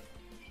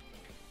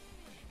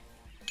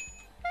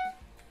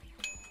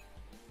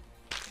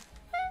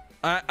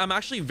 I'm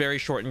actually very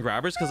short in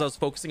grabbers because I was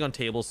focusing on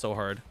tables so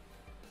hard.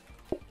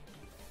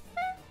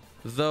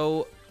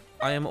 Though,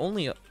 I am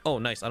only... Oh,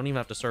 nice. I don't even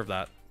have to serve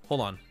that.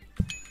 Hold on.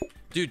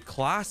 Dude,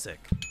 classic.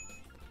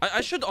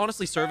 I should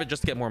honestly serve it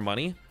just to get more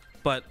money,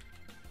 but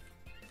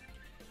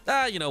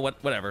you know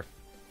what? Whatever.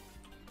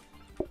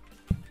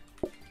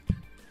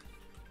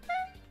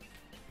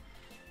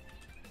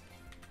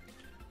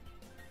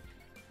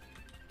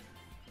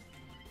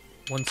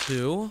 One,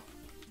 two.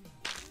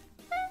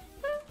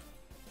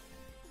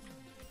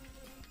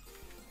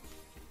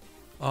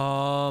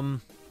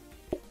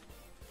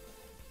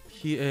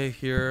 PA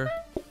here.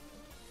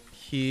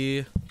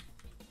 P.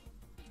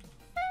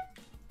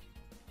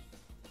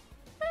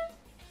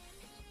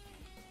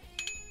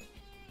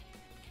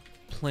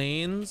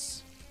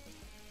 Planes.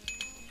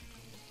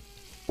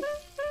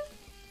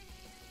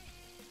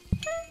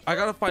 I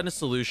gotta find a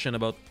solution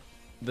about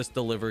this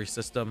delivery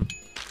system.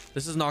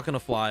 This is not gonna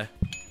fly.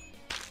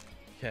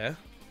 Okay.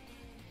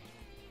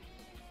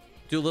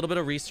 Do a little bit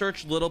of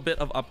research, a little bit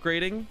of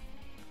upgrading.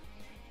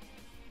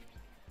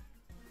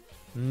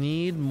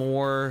 Need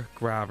more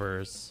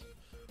grabbers.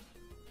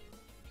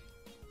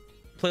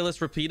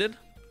 Playlist repeated?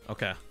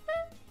 Okay.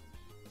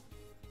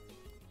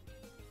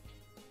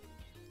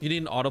 You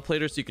need an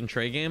autoplater so you can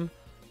tray game.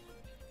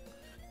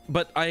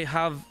 But I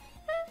have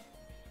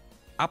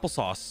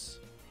applesauce.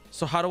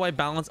 So how do I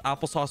balance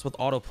applesauce with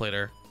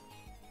autoplater?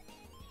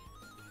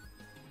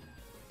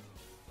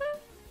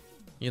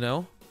 You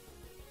know?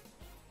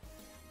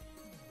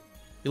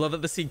 You love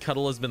that the seed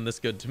cuddle has been this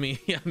good to me.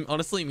 Yeah,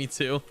 honestly, me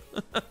too.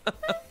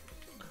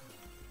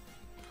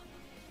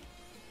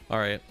 All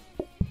right.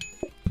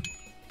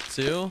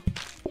 2.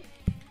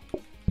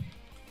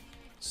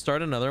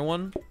 Start another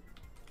one.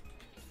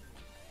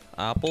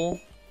 Apple.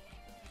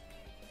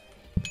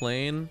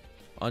 Plain.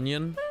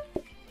 Onion.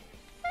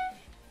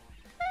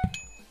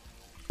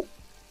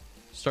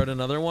 Start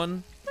another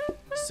one.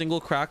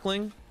 Single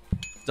crackling.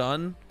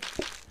 Done.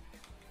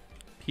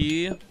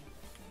 P.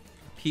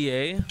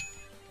 PA.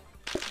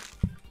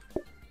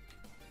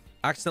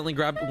 Accidentally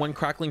grabbed 1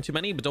 crackling too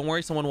many, but don't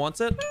worry, someone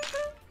wants it.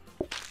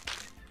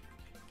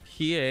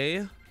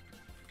 PA.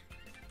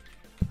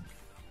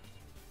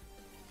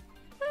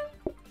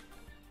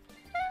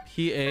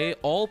 PA.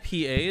 All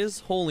PAs.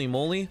 Holy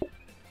moly.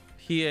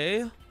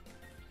 PA.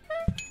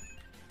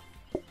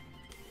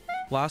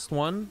 Last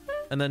one.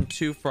 And then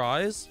 2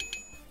 fries.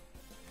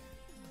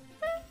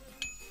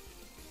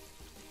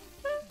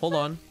 Hold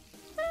on.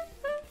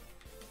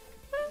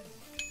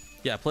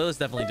 Yeah, playlist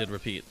definitely did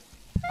repeat.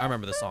 I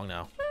remember the song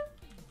now.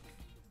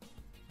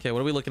 Okay, what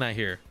are we looking at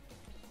here?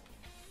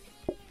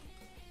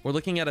 We're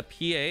looking at a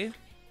PA,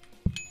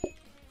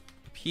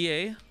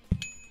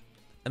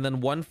 and then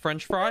 1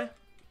 French fry.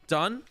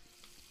 Done.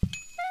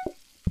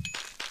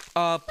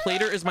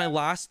 Plater is my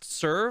last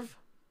serve.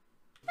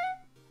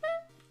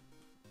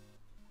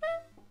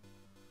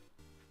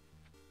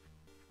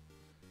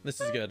 This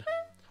is good.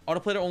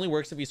 Autoplater only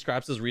works if he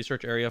scraps his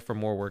research area for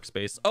more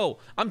workspace. Oh,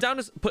 I'm down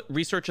to put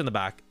research in the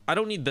back. I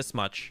don't need this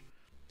much.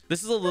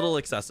 This is a little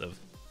excessive.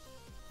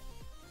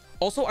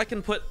 Also, I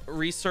can put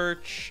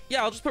research.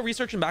 Yeah, I'll just put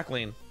research in back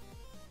lane.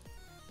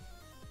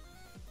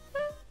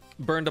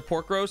 Burned a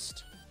pork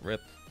roast.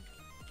 Rip.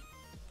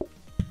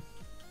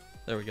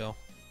 There we go.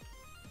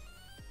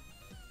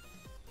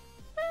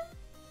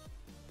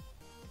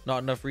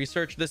 Not enough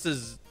research. This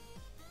is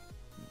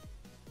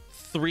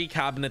 3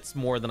 cabinets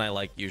more than I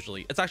like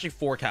usually. It's actually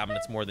 4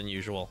 cabinets more than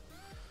usual.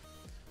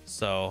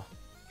 So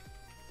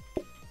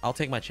I'll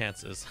take my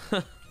chances.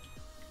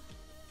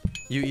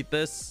 You eat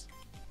this.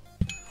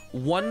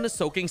 1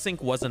 soaking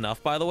sink was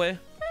enough, by the way.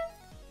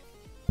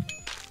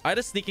 I had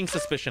a sneaking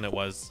suspicion it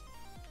was,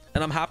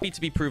 and I'm happy to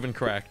be proven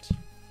correct.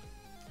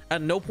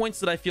 At no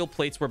points did I feel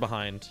plates were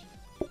behind.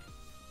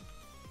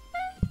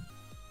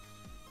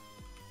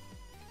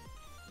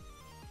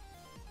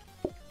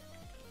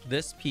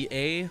 This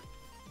PA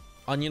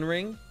onion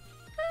ring.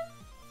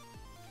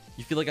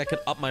 You feel like I could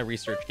up my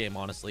research game,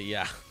 honestly.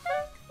 Yeah.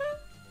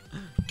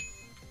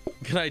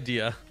 Good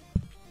idea.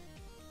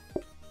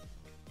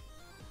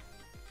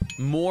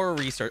 More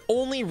research.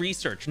 Only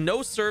research.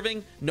 No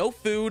serving, no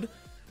food.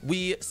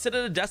 We sit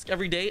at a desk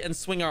every day and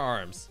swing our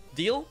arms.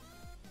 Deal?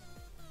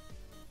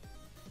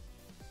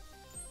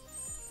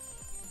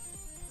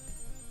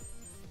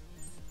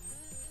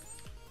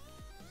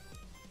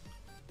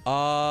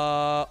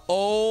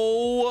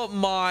 Oh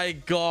my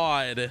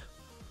god.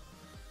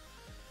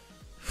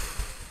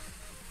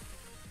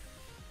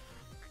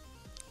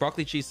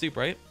 Broccoli cheese soup,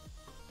 right?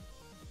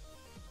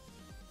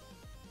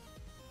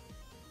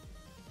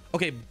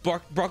 Okay,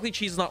 broccoli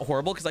cheese is not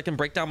horrible because I can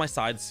break down my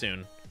sides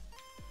soon.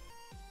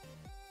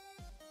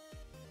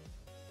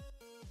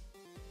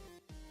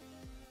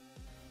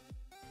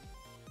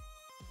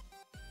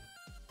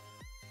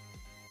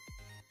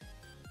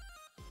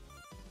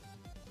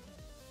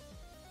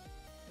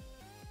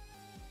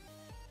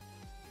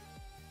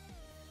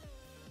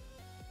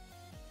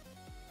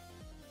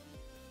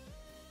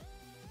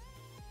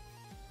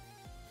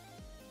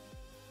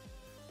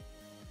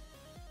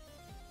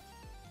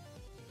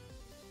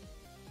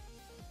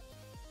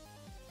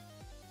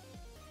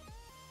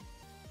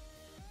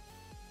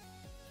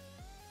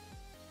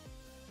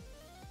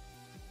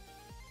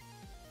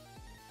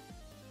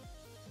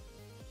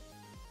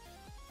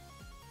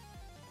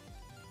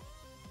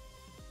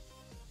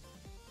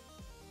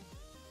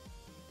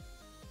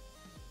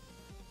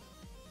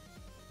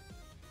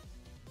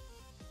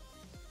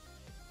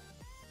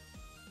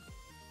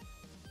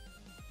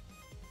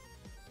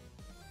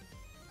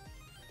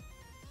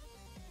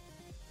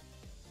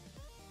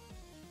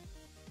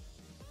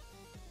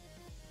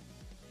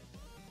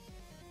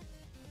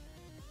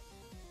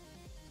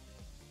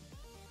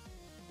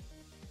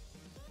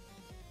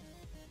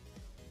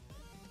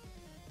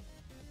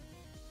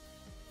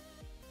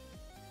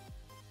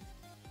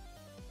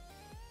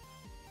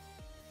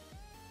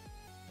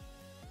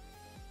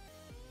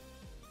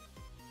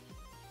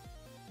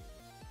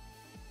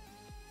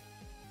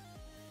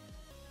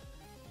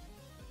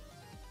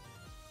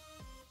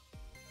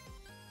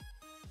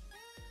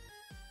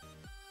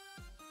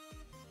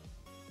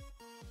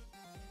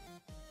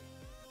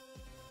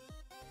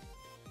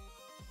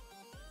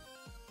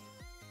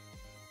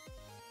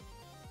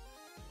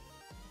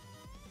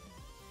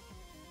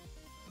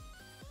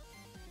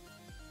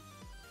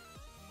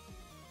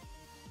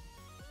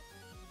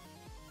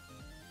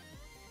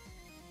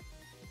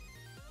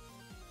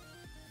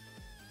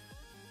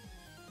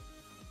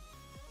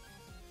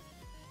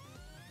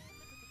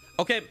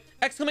 Okay,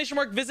 exclamation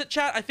mark visit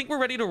chat. I think we're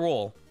ready to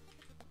roll.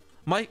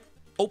 My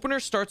opener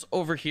starts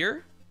over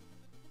here.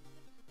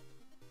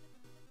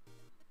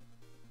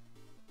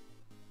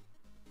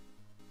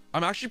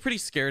 I'm actually pretty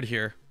scared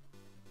here.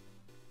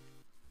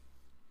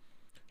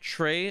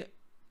 Tray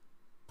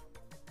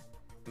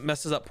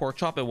messes up pork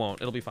chop. It won't.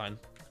 It'll be fine.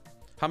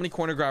 How many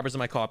corner grabbers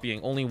am I copying?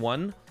 Only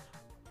 1.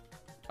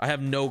 I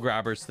have no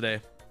grabbers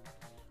today.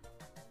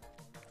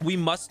 We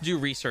must do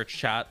research,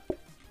 chat.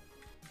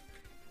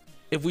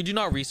 If we do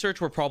not research,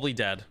 we're probably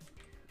dead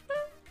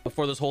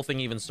before this whole thing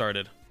even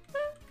started.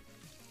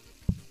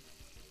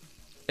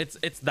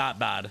 It's that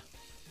bad.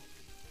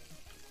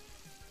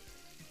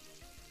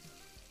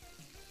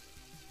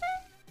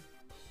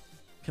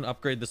 Can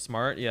upgrade the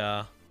smart,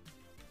 yeah.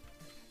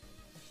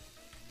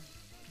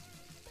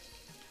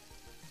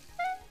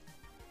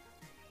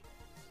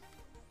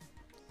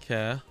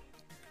 Okay.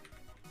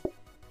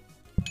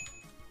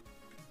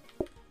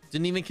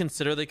 Didn't even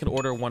consider they could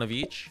order 1 of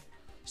each.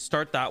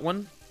 Start that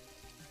one.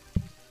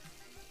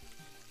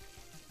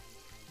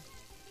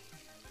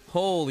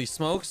 Holy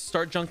smokes.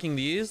 Start junking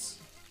these.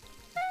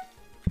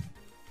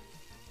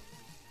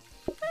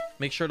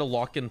 Make sure to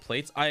lock in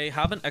plates. I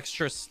have an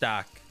extra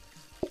stack.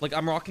 Like,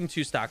 I'm rocking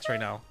 2 stacks right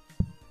now.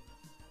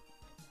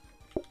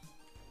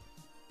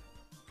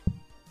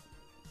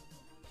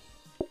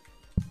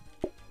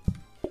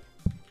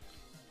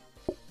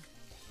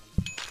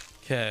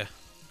 Okay.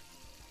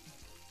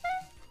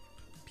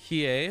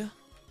 PA.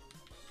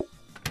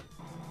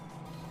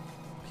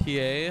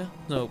 PA.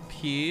 No,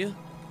 P.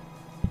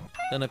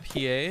 Then a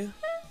PA.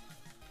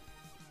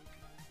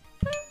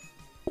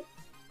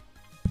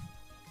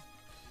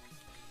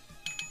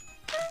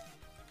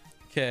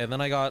 Okay,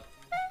 then I got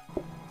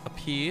a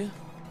P. A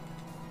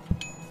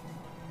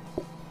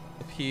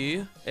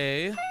P.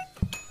 A.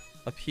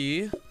 A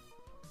P.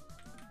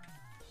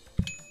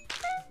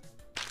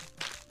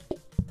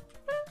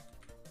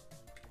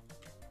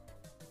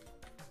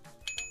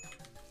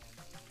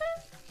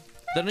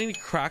 Then I need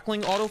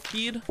crackling auto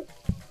feed.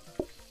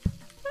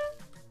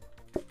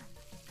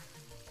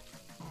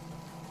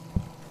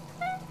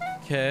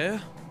 Okay.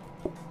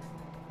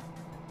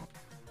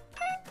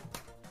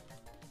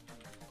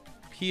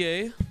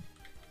 PA.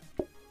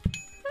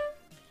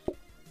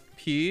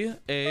 P.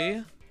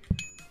 A.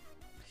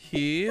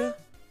 P.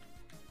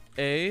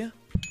 A.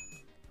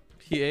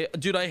 P. A.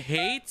 Dude, I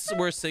hate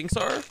where sinks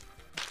are.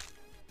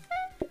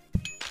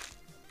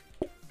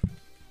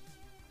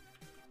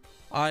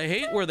 I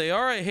hate where they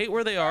are. I hate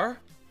where they are.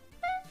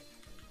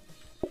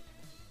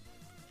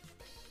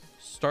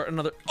 Start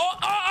another. Oh, oh,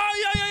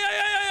 oh, yeah, yeah, yeah,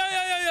 yeah, yeah,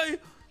 yeah, yeah, yeah.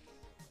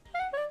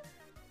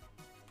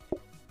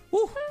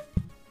 Woo.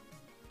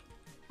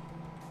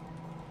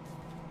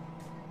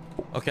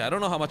 Okay, I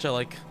don't know how much I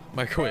like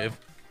microwave.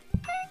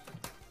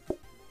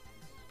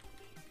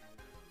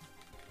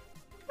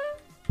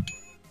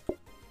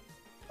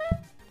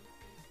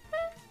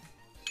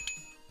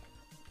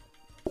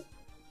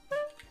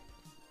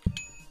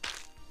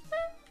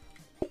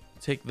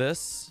 Take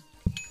this.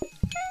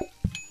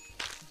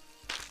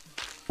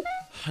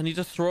 I need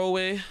to throw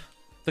away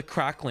the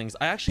cracklings.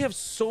 I actually have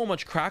so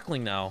much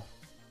crackling now.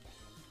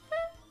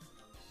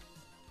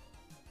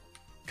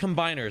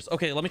 Combiners.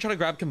 Okay, let me try to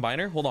grab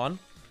combiner. Hold on.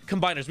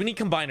 Combiners. We need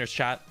combiners,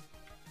 chat.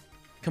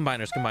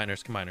 Combiners,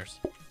 combiners, combiners.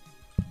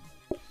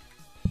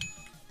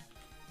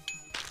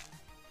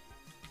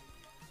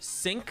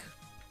 Sink.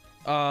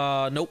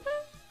 Nope.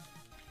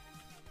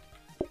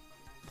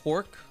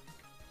 Pork.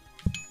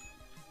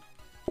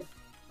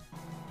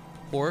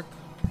 Pork.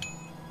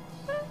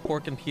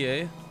 Pork and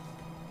PA.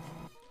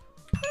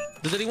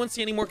 Does anyone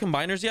see any more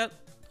combiners yet?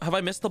 Have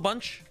I missed a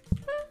bunch?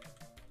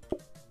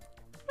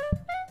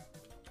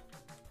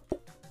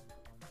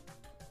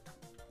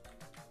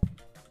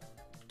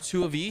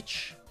 Two of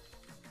each.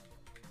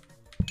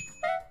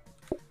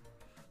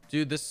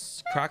 Dude,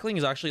 this crackling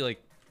is actually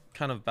like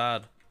kind of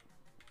bad.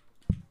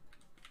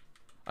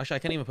 Actually, I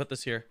can't even put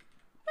this here.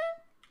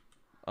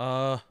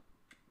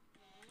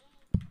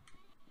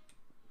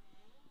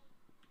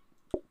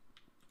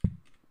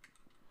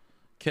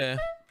 Okay.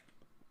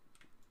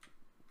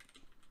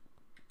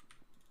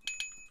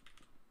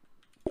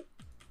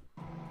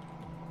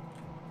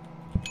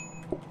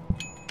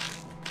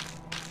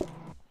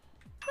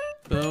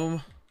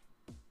 Boom.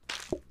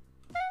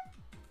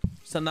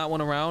 Send that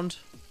one around.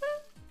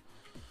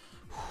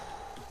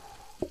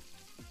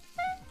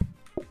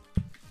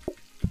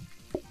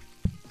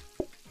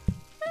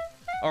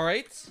 All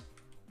right.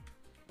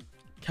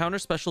 Counter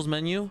specials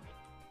menu.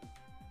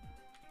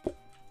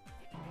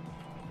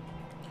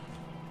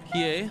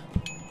 PA.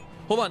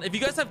 Hold on. If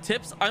you guys have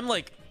tips, I'm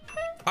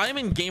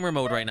in gamer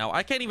mode right now.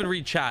 I can't even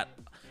read chat.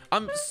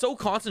 I'm so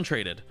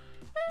concentrated.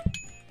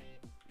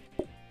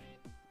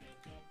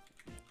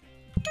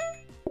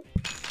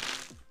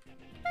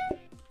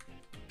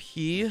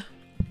 P.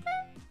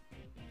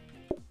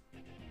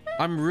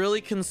 I'm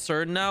really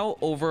concerned now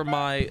over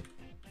my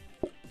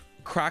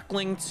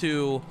crackling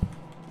to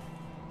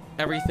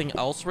everything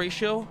else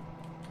ratio.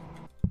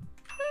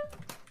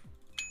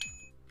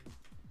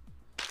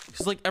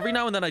 Because like every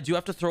now and then I do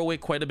have to throw away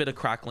quite a bit of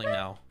crackling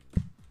now.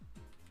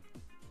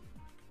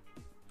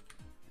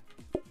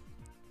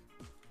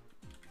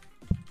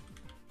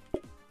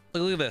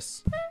 Look at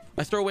this.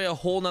 I throw away a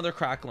whole nother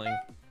crackling.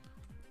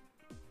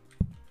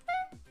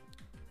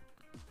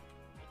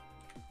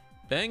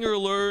 Banger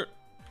alert.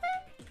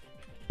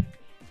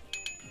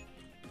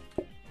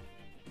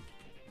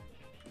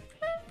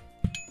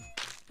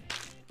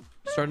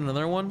 Start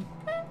another one.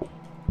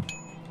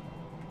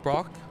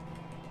 Brock.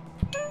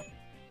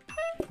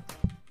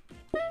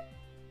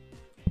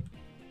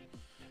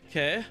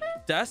 Okay.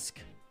 Desk.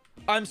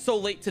 I'm so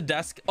late to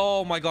desk.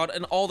 Oh my god.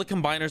 And all the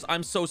combiners.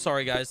 I'm so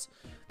sorry, guys.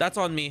 That's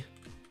on me.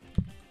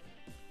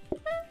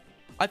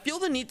 I feel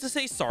the need to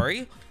say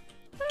sorry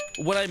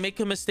when I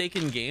make a mistake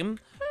in game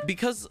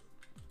because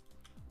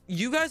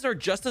you guys are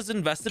just as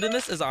invested in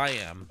this as I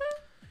am,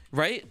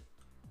 right?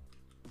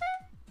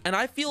 And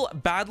I feel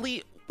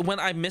badly when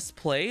I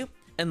misplay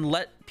and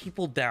let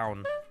people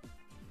down.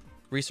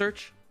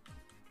 Research.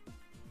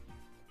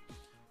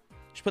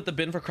 Should put the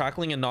bin for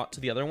crackling and not to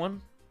the other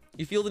one.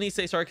 You feel the need to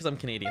say sorry because I'm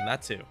Canadian.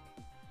 That too.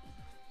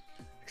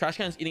 Trash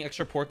can is eating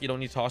extra pork. You don't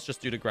need to toss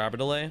just due to grabber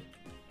delay.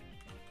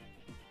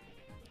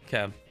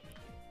 Okay.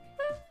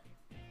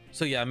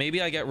 So yeah, maybe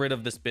I get rid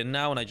of this bin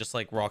now and I just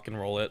like rock and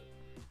roll it.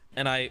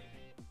 And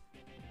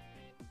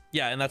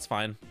yeah, and that's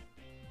fine.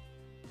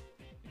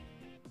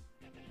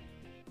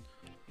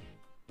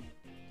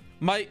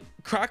 My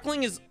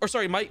crackling is, or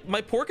sorry, my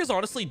pork is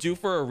honestly due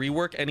for a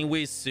rework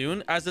anyways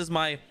soon, as is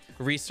my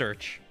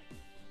research.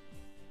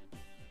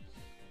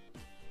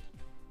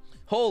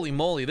 Holy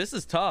moly, this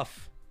is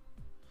tough.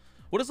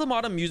 What is the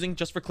mod I'm using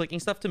just for clicking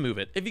stuff to move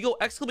it? If you go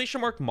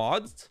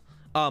 !mods,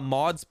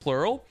 mods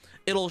plural,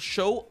 it'll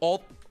show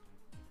all.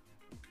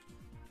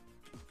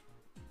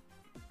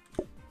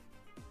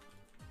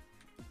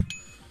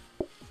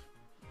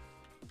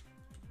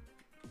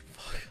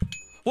 Fuck.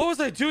 What was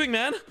I doing,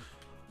 man?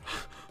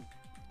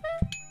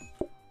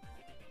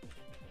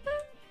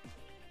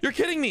 You're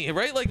kidding me,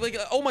 right? Like,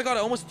 oh my god, I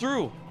almost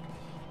threw.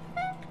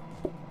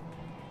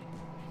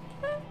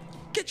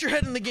 Get your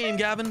head in the game,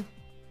 Gavin.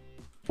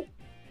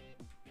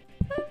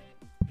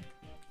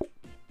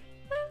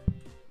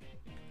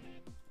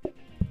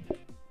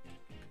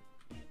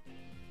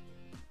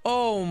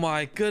 Oh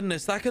my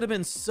goodness, that could have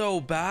been so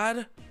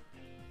bad.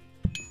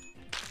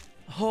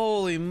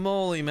 Holy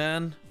moly,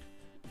 man.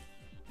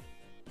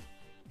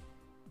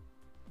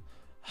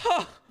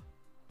 Huh.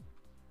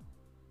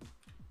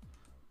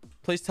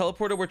 Place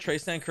teleporter where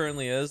Tristan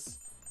currently is.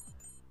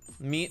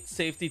 Meat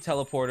safety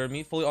teleporter.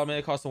 Meat fully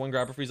automated, cost of 1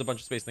 grabber, frees a bunch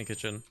of space in the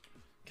kitchen.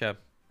 Okay.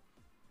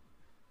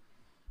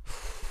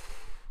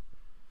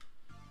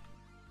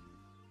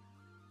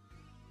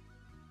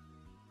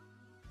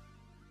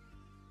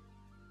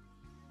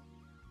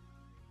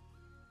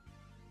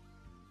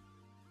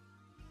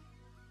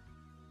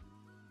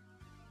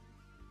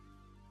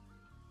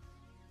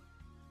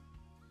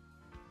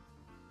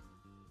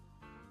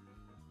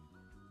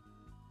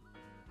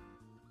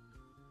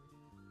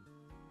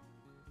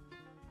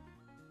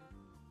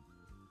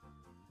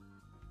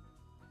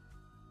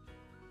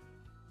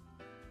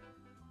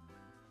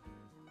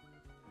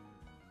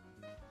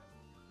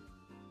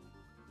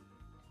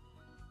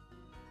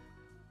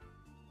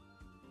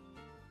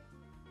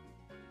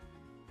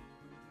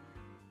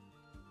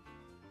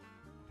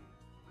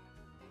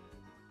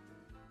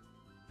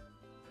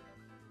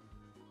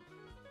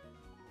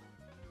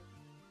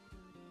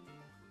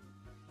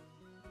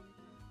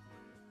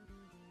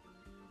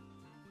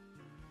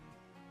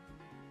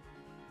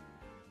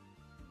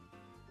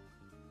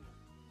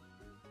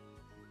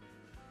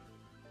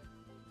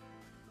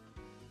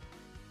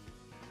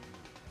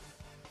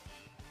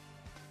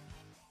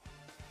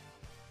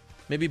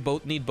 Maybe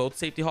both need both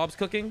safety hobs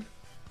cooking.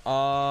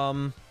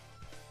 The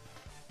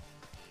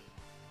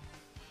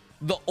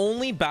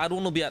only bad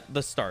one will be at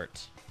the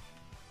start.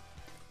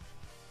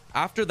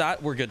 After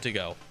that, we're good to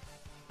go.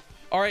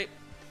 All right.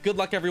 Good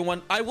luck,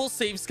 everyone. I will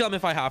save scum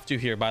if I have to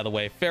here, by the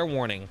way. Fair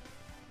warning.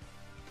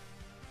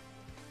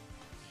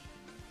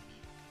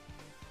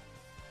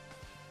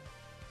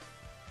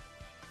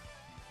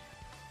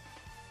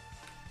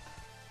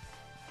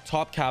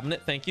 Top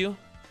cabinet. Thank you.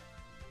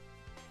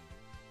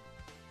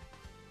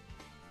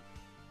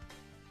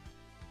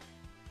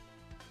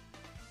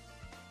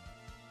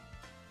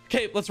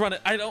 Okay, let's run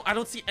it. I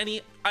don't see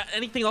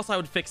anything else I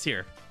would fix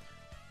here.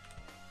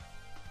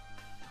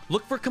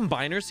 Look for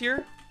combiners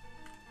here.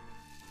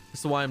 This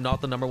is why I'm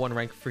not the #1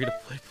 ranked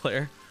free-to-play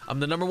player. I'm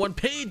the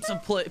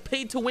 #1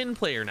 paid to win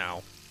player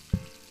now.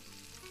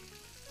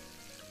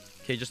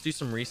 Okay, just do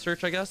some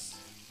research, I guess.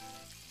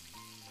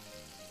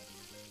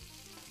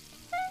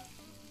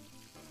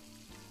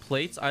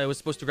 Plates. I was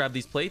supposed to grab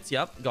these plates.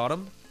 Yep, got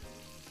them.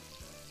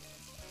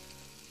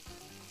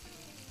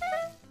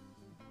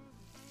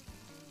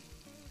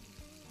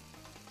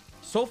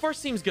 So far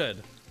seems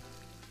good.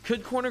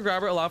 Could corner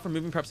grabber allow for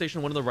moving prep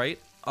station 1 to the right?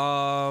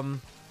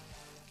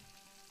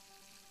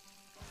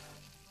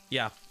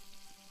 Yeah.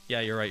 Yeah,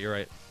 you're right, you're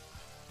right.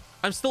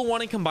 I'm still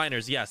wanting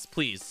combiners. Yes,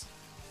 please.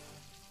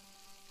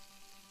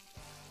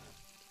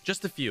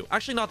 Just a few.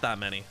 Actually, not that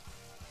many.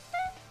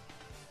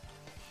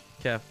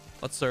 Okay,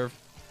 let's serve.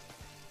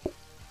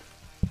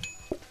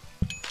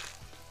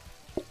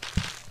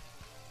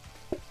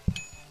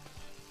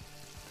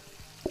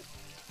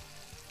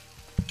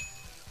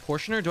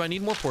 Portioner? Do I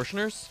need more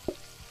portioners?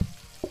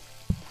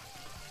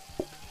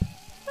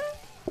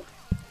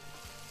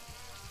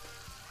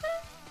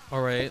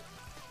 All right.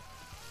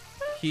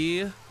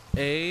 P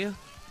A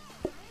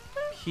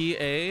P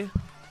A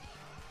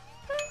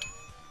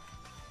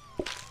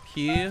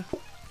P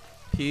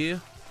P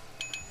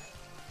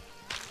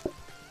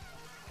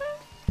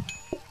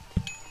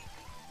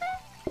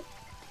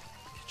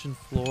kitchen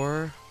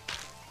floor.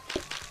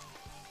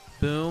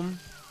 Boom.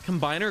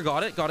 Combiner.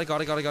 Got it. Got it. Got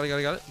it. Got it. Got it. Got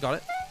it. Got it. Got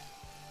it.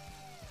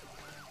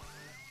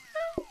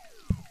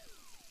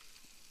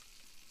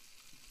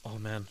 Oh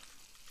man.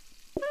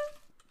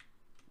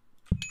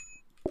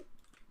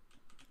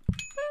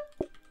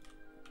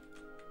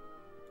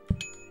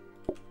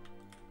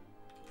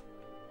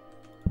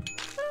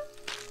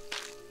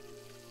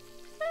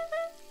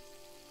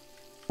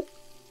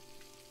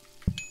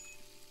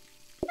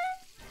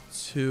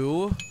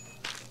 Two.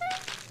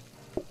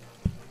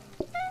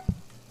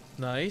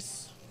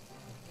 Nice.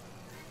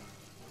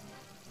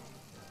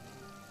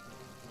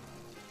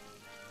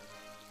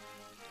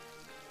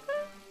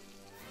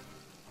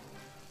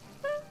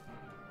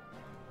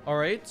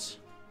 right.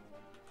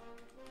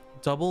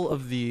 Double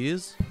of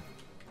these.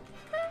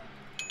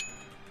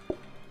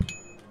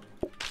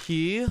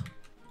 P.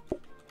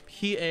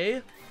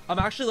 PA. I'm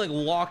actually like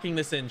locking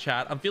this in,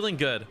 chat. I'm feeling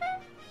good.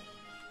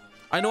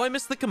 I know I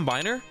missed the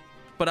combiner,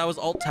 but I was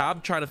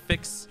alt-tab trying to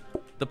fix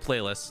the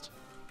playlist.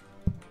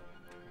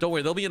 Don't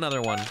worry, there'll be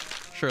another one,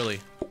 surely.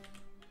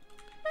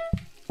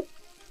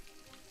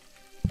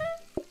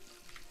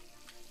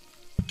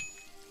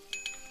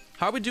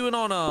 How are we doing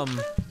on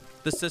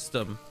the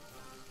system?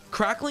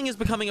 Crackling is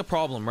becoming a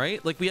problem,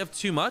 right? Like we have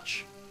too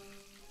much.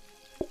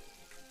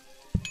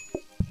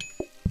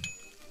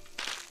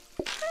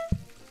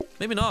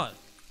 Maybe not.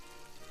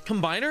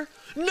 Combiner?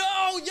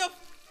 No, you.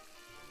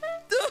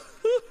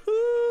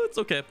 It's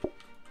okay.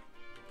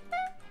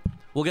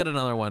 We'll get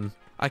another one.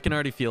 I can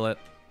already feel it.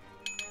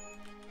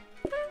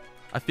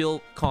 I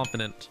feel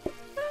confident.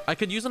 I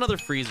could use another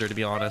freezer, to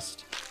be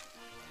honest.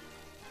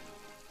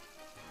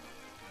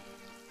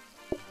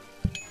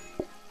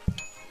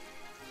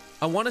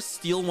 I want to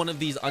steal one of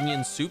these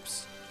onion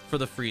soups for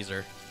the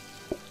freezer.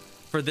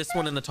 For this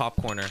one in the top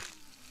corner.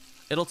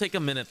 It'll take a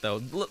minute though.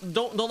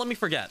 Don't let me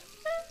forget.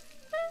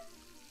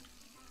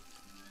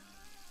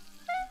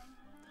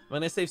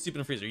 When I save soup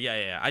in freezer.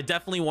 Yeah. I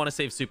definitely want to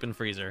save soup in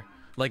freezer.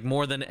 Like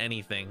more than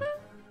anything.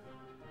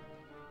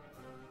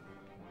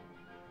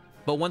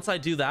 But once I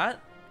do that,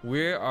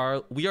 we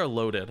are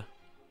loaded.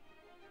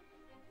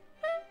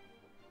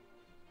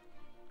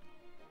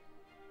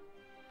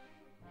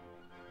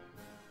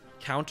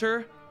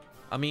 Counter?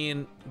 I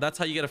mean, that's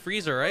how you get a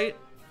freezer, right?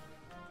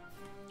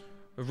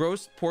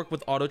 Roast pork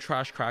with auto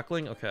trash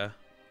crackling? Okay.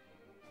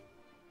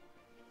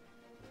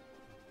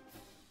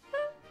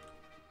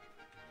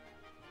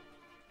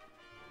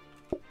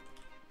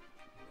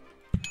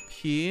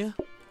 P.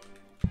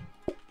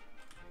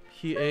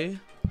 PA.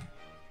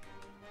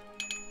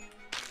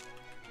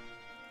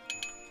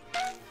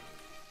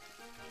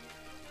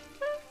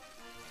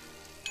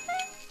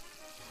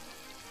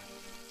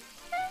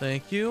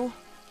 Thank you.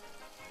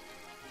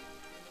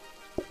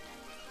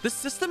 This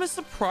system is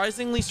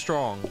surprisingly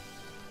strong.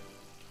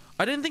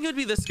 I didn't think it would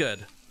be this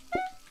good.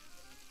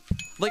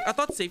 Like, I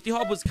thought Safety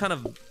Hob was kind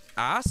of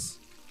ass,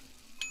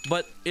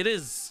 but it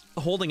is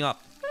holding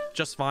up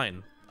just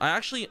fine. I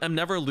actually am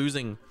never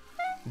losing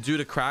due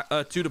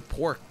to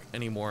pork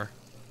anymore.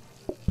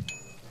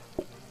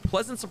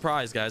 Pleasant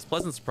surprise, guys.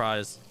 Pleasant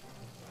surprise.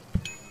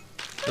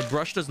 The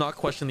brush does not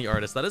question the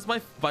artist. That is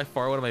by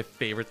far one of my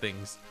favorite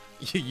things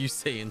you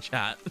say in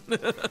chat.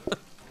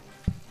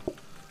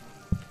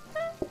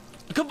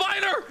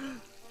 Combiner!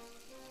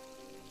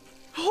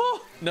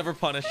 Oh, never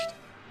punished.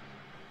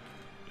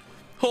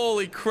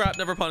 Holy crap,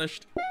 never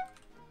punished.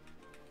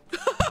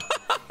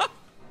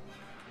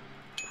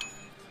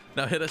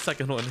 Now hit a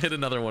second one. Hit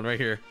another one right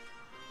here.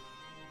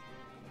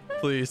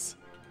 Please.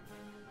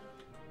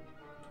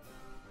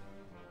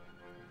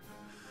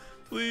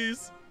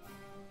 Please.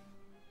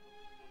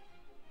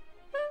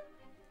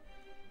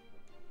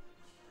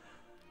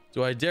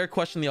 Do I dare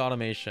question the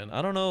automation?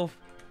 I don't know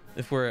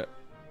if we're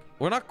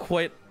not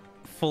quite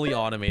fully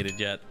automated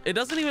yet. It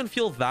doesn't even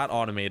feel that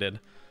automated.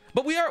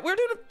 But we're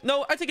doing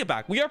no, I take it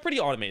back. We are pretty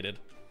automated.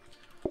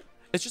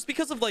 It's just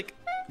because of like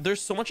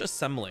there's so much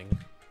assembling.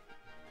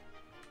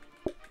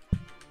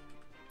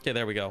 Okay,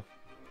 there we go.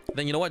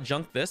 Then you know what?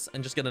 Junk this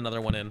and just get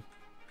another one in.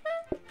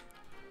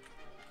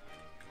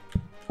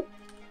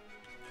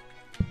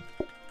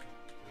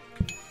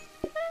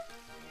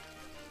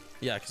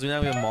 Yeah, because now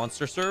we have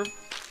monster serve.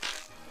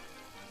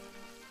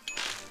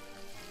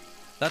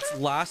 That's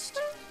last.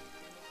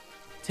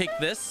 Take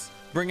this,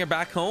 bring it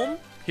back home.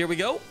 Here we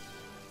go.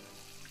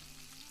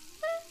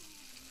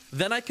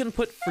 Then I can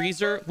put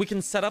freezer. We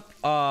can set up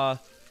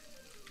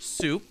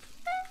soup.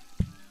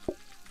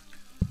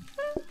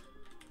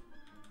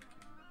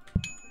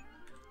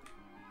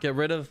 Get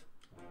rid of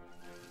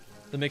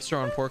the mixture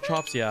on pork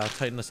chops. Yeah,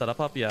 tighten the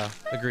setup up. Yeah,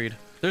 agreed.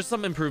 There's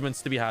some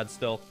improvements to be had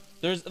still.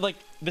 There's like,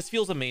 this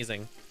feels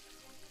amazing.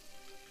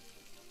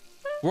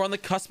 We're on the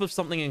cusp of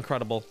something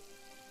incredible.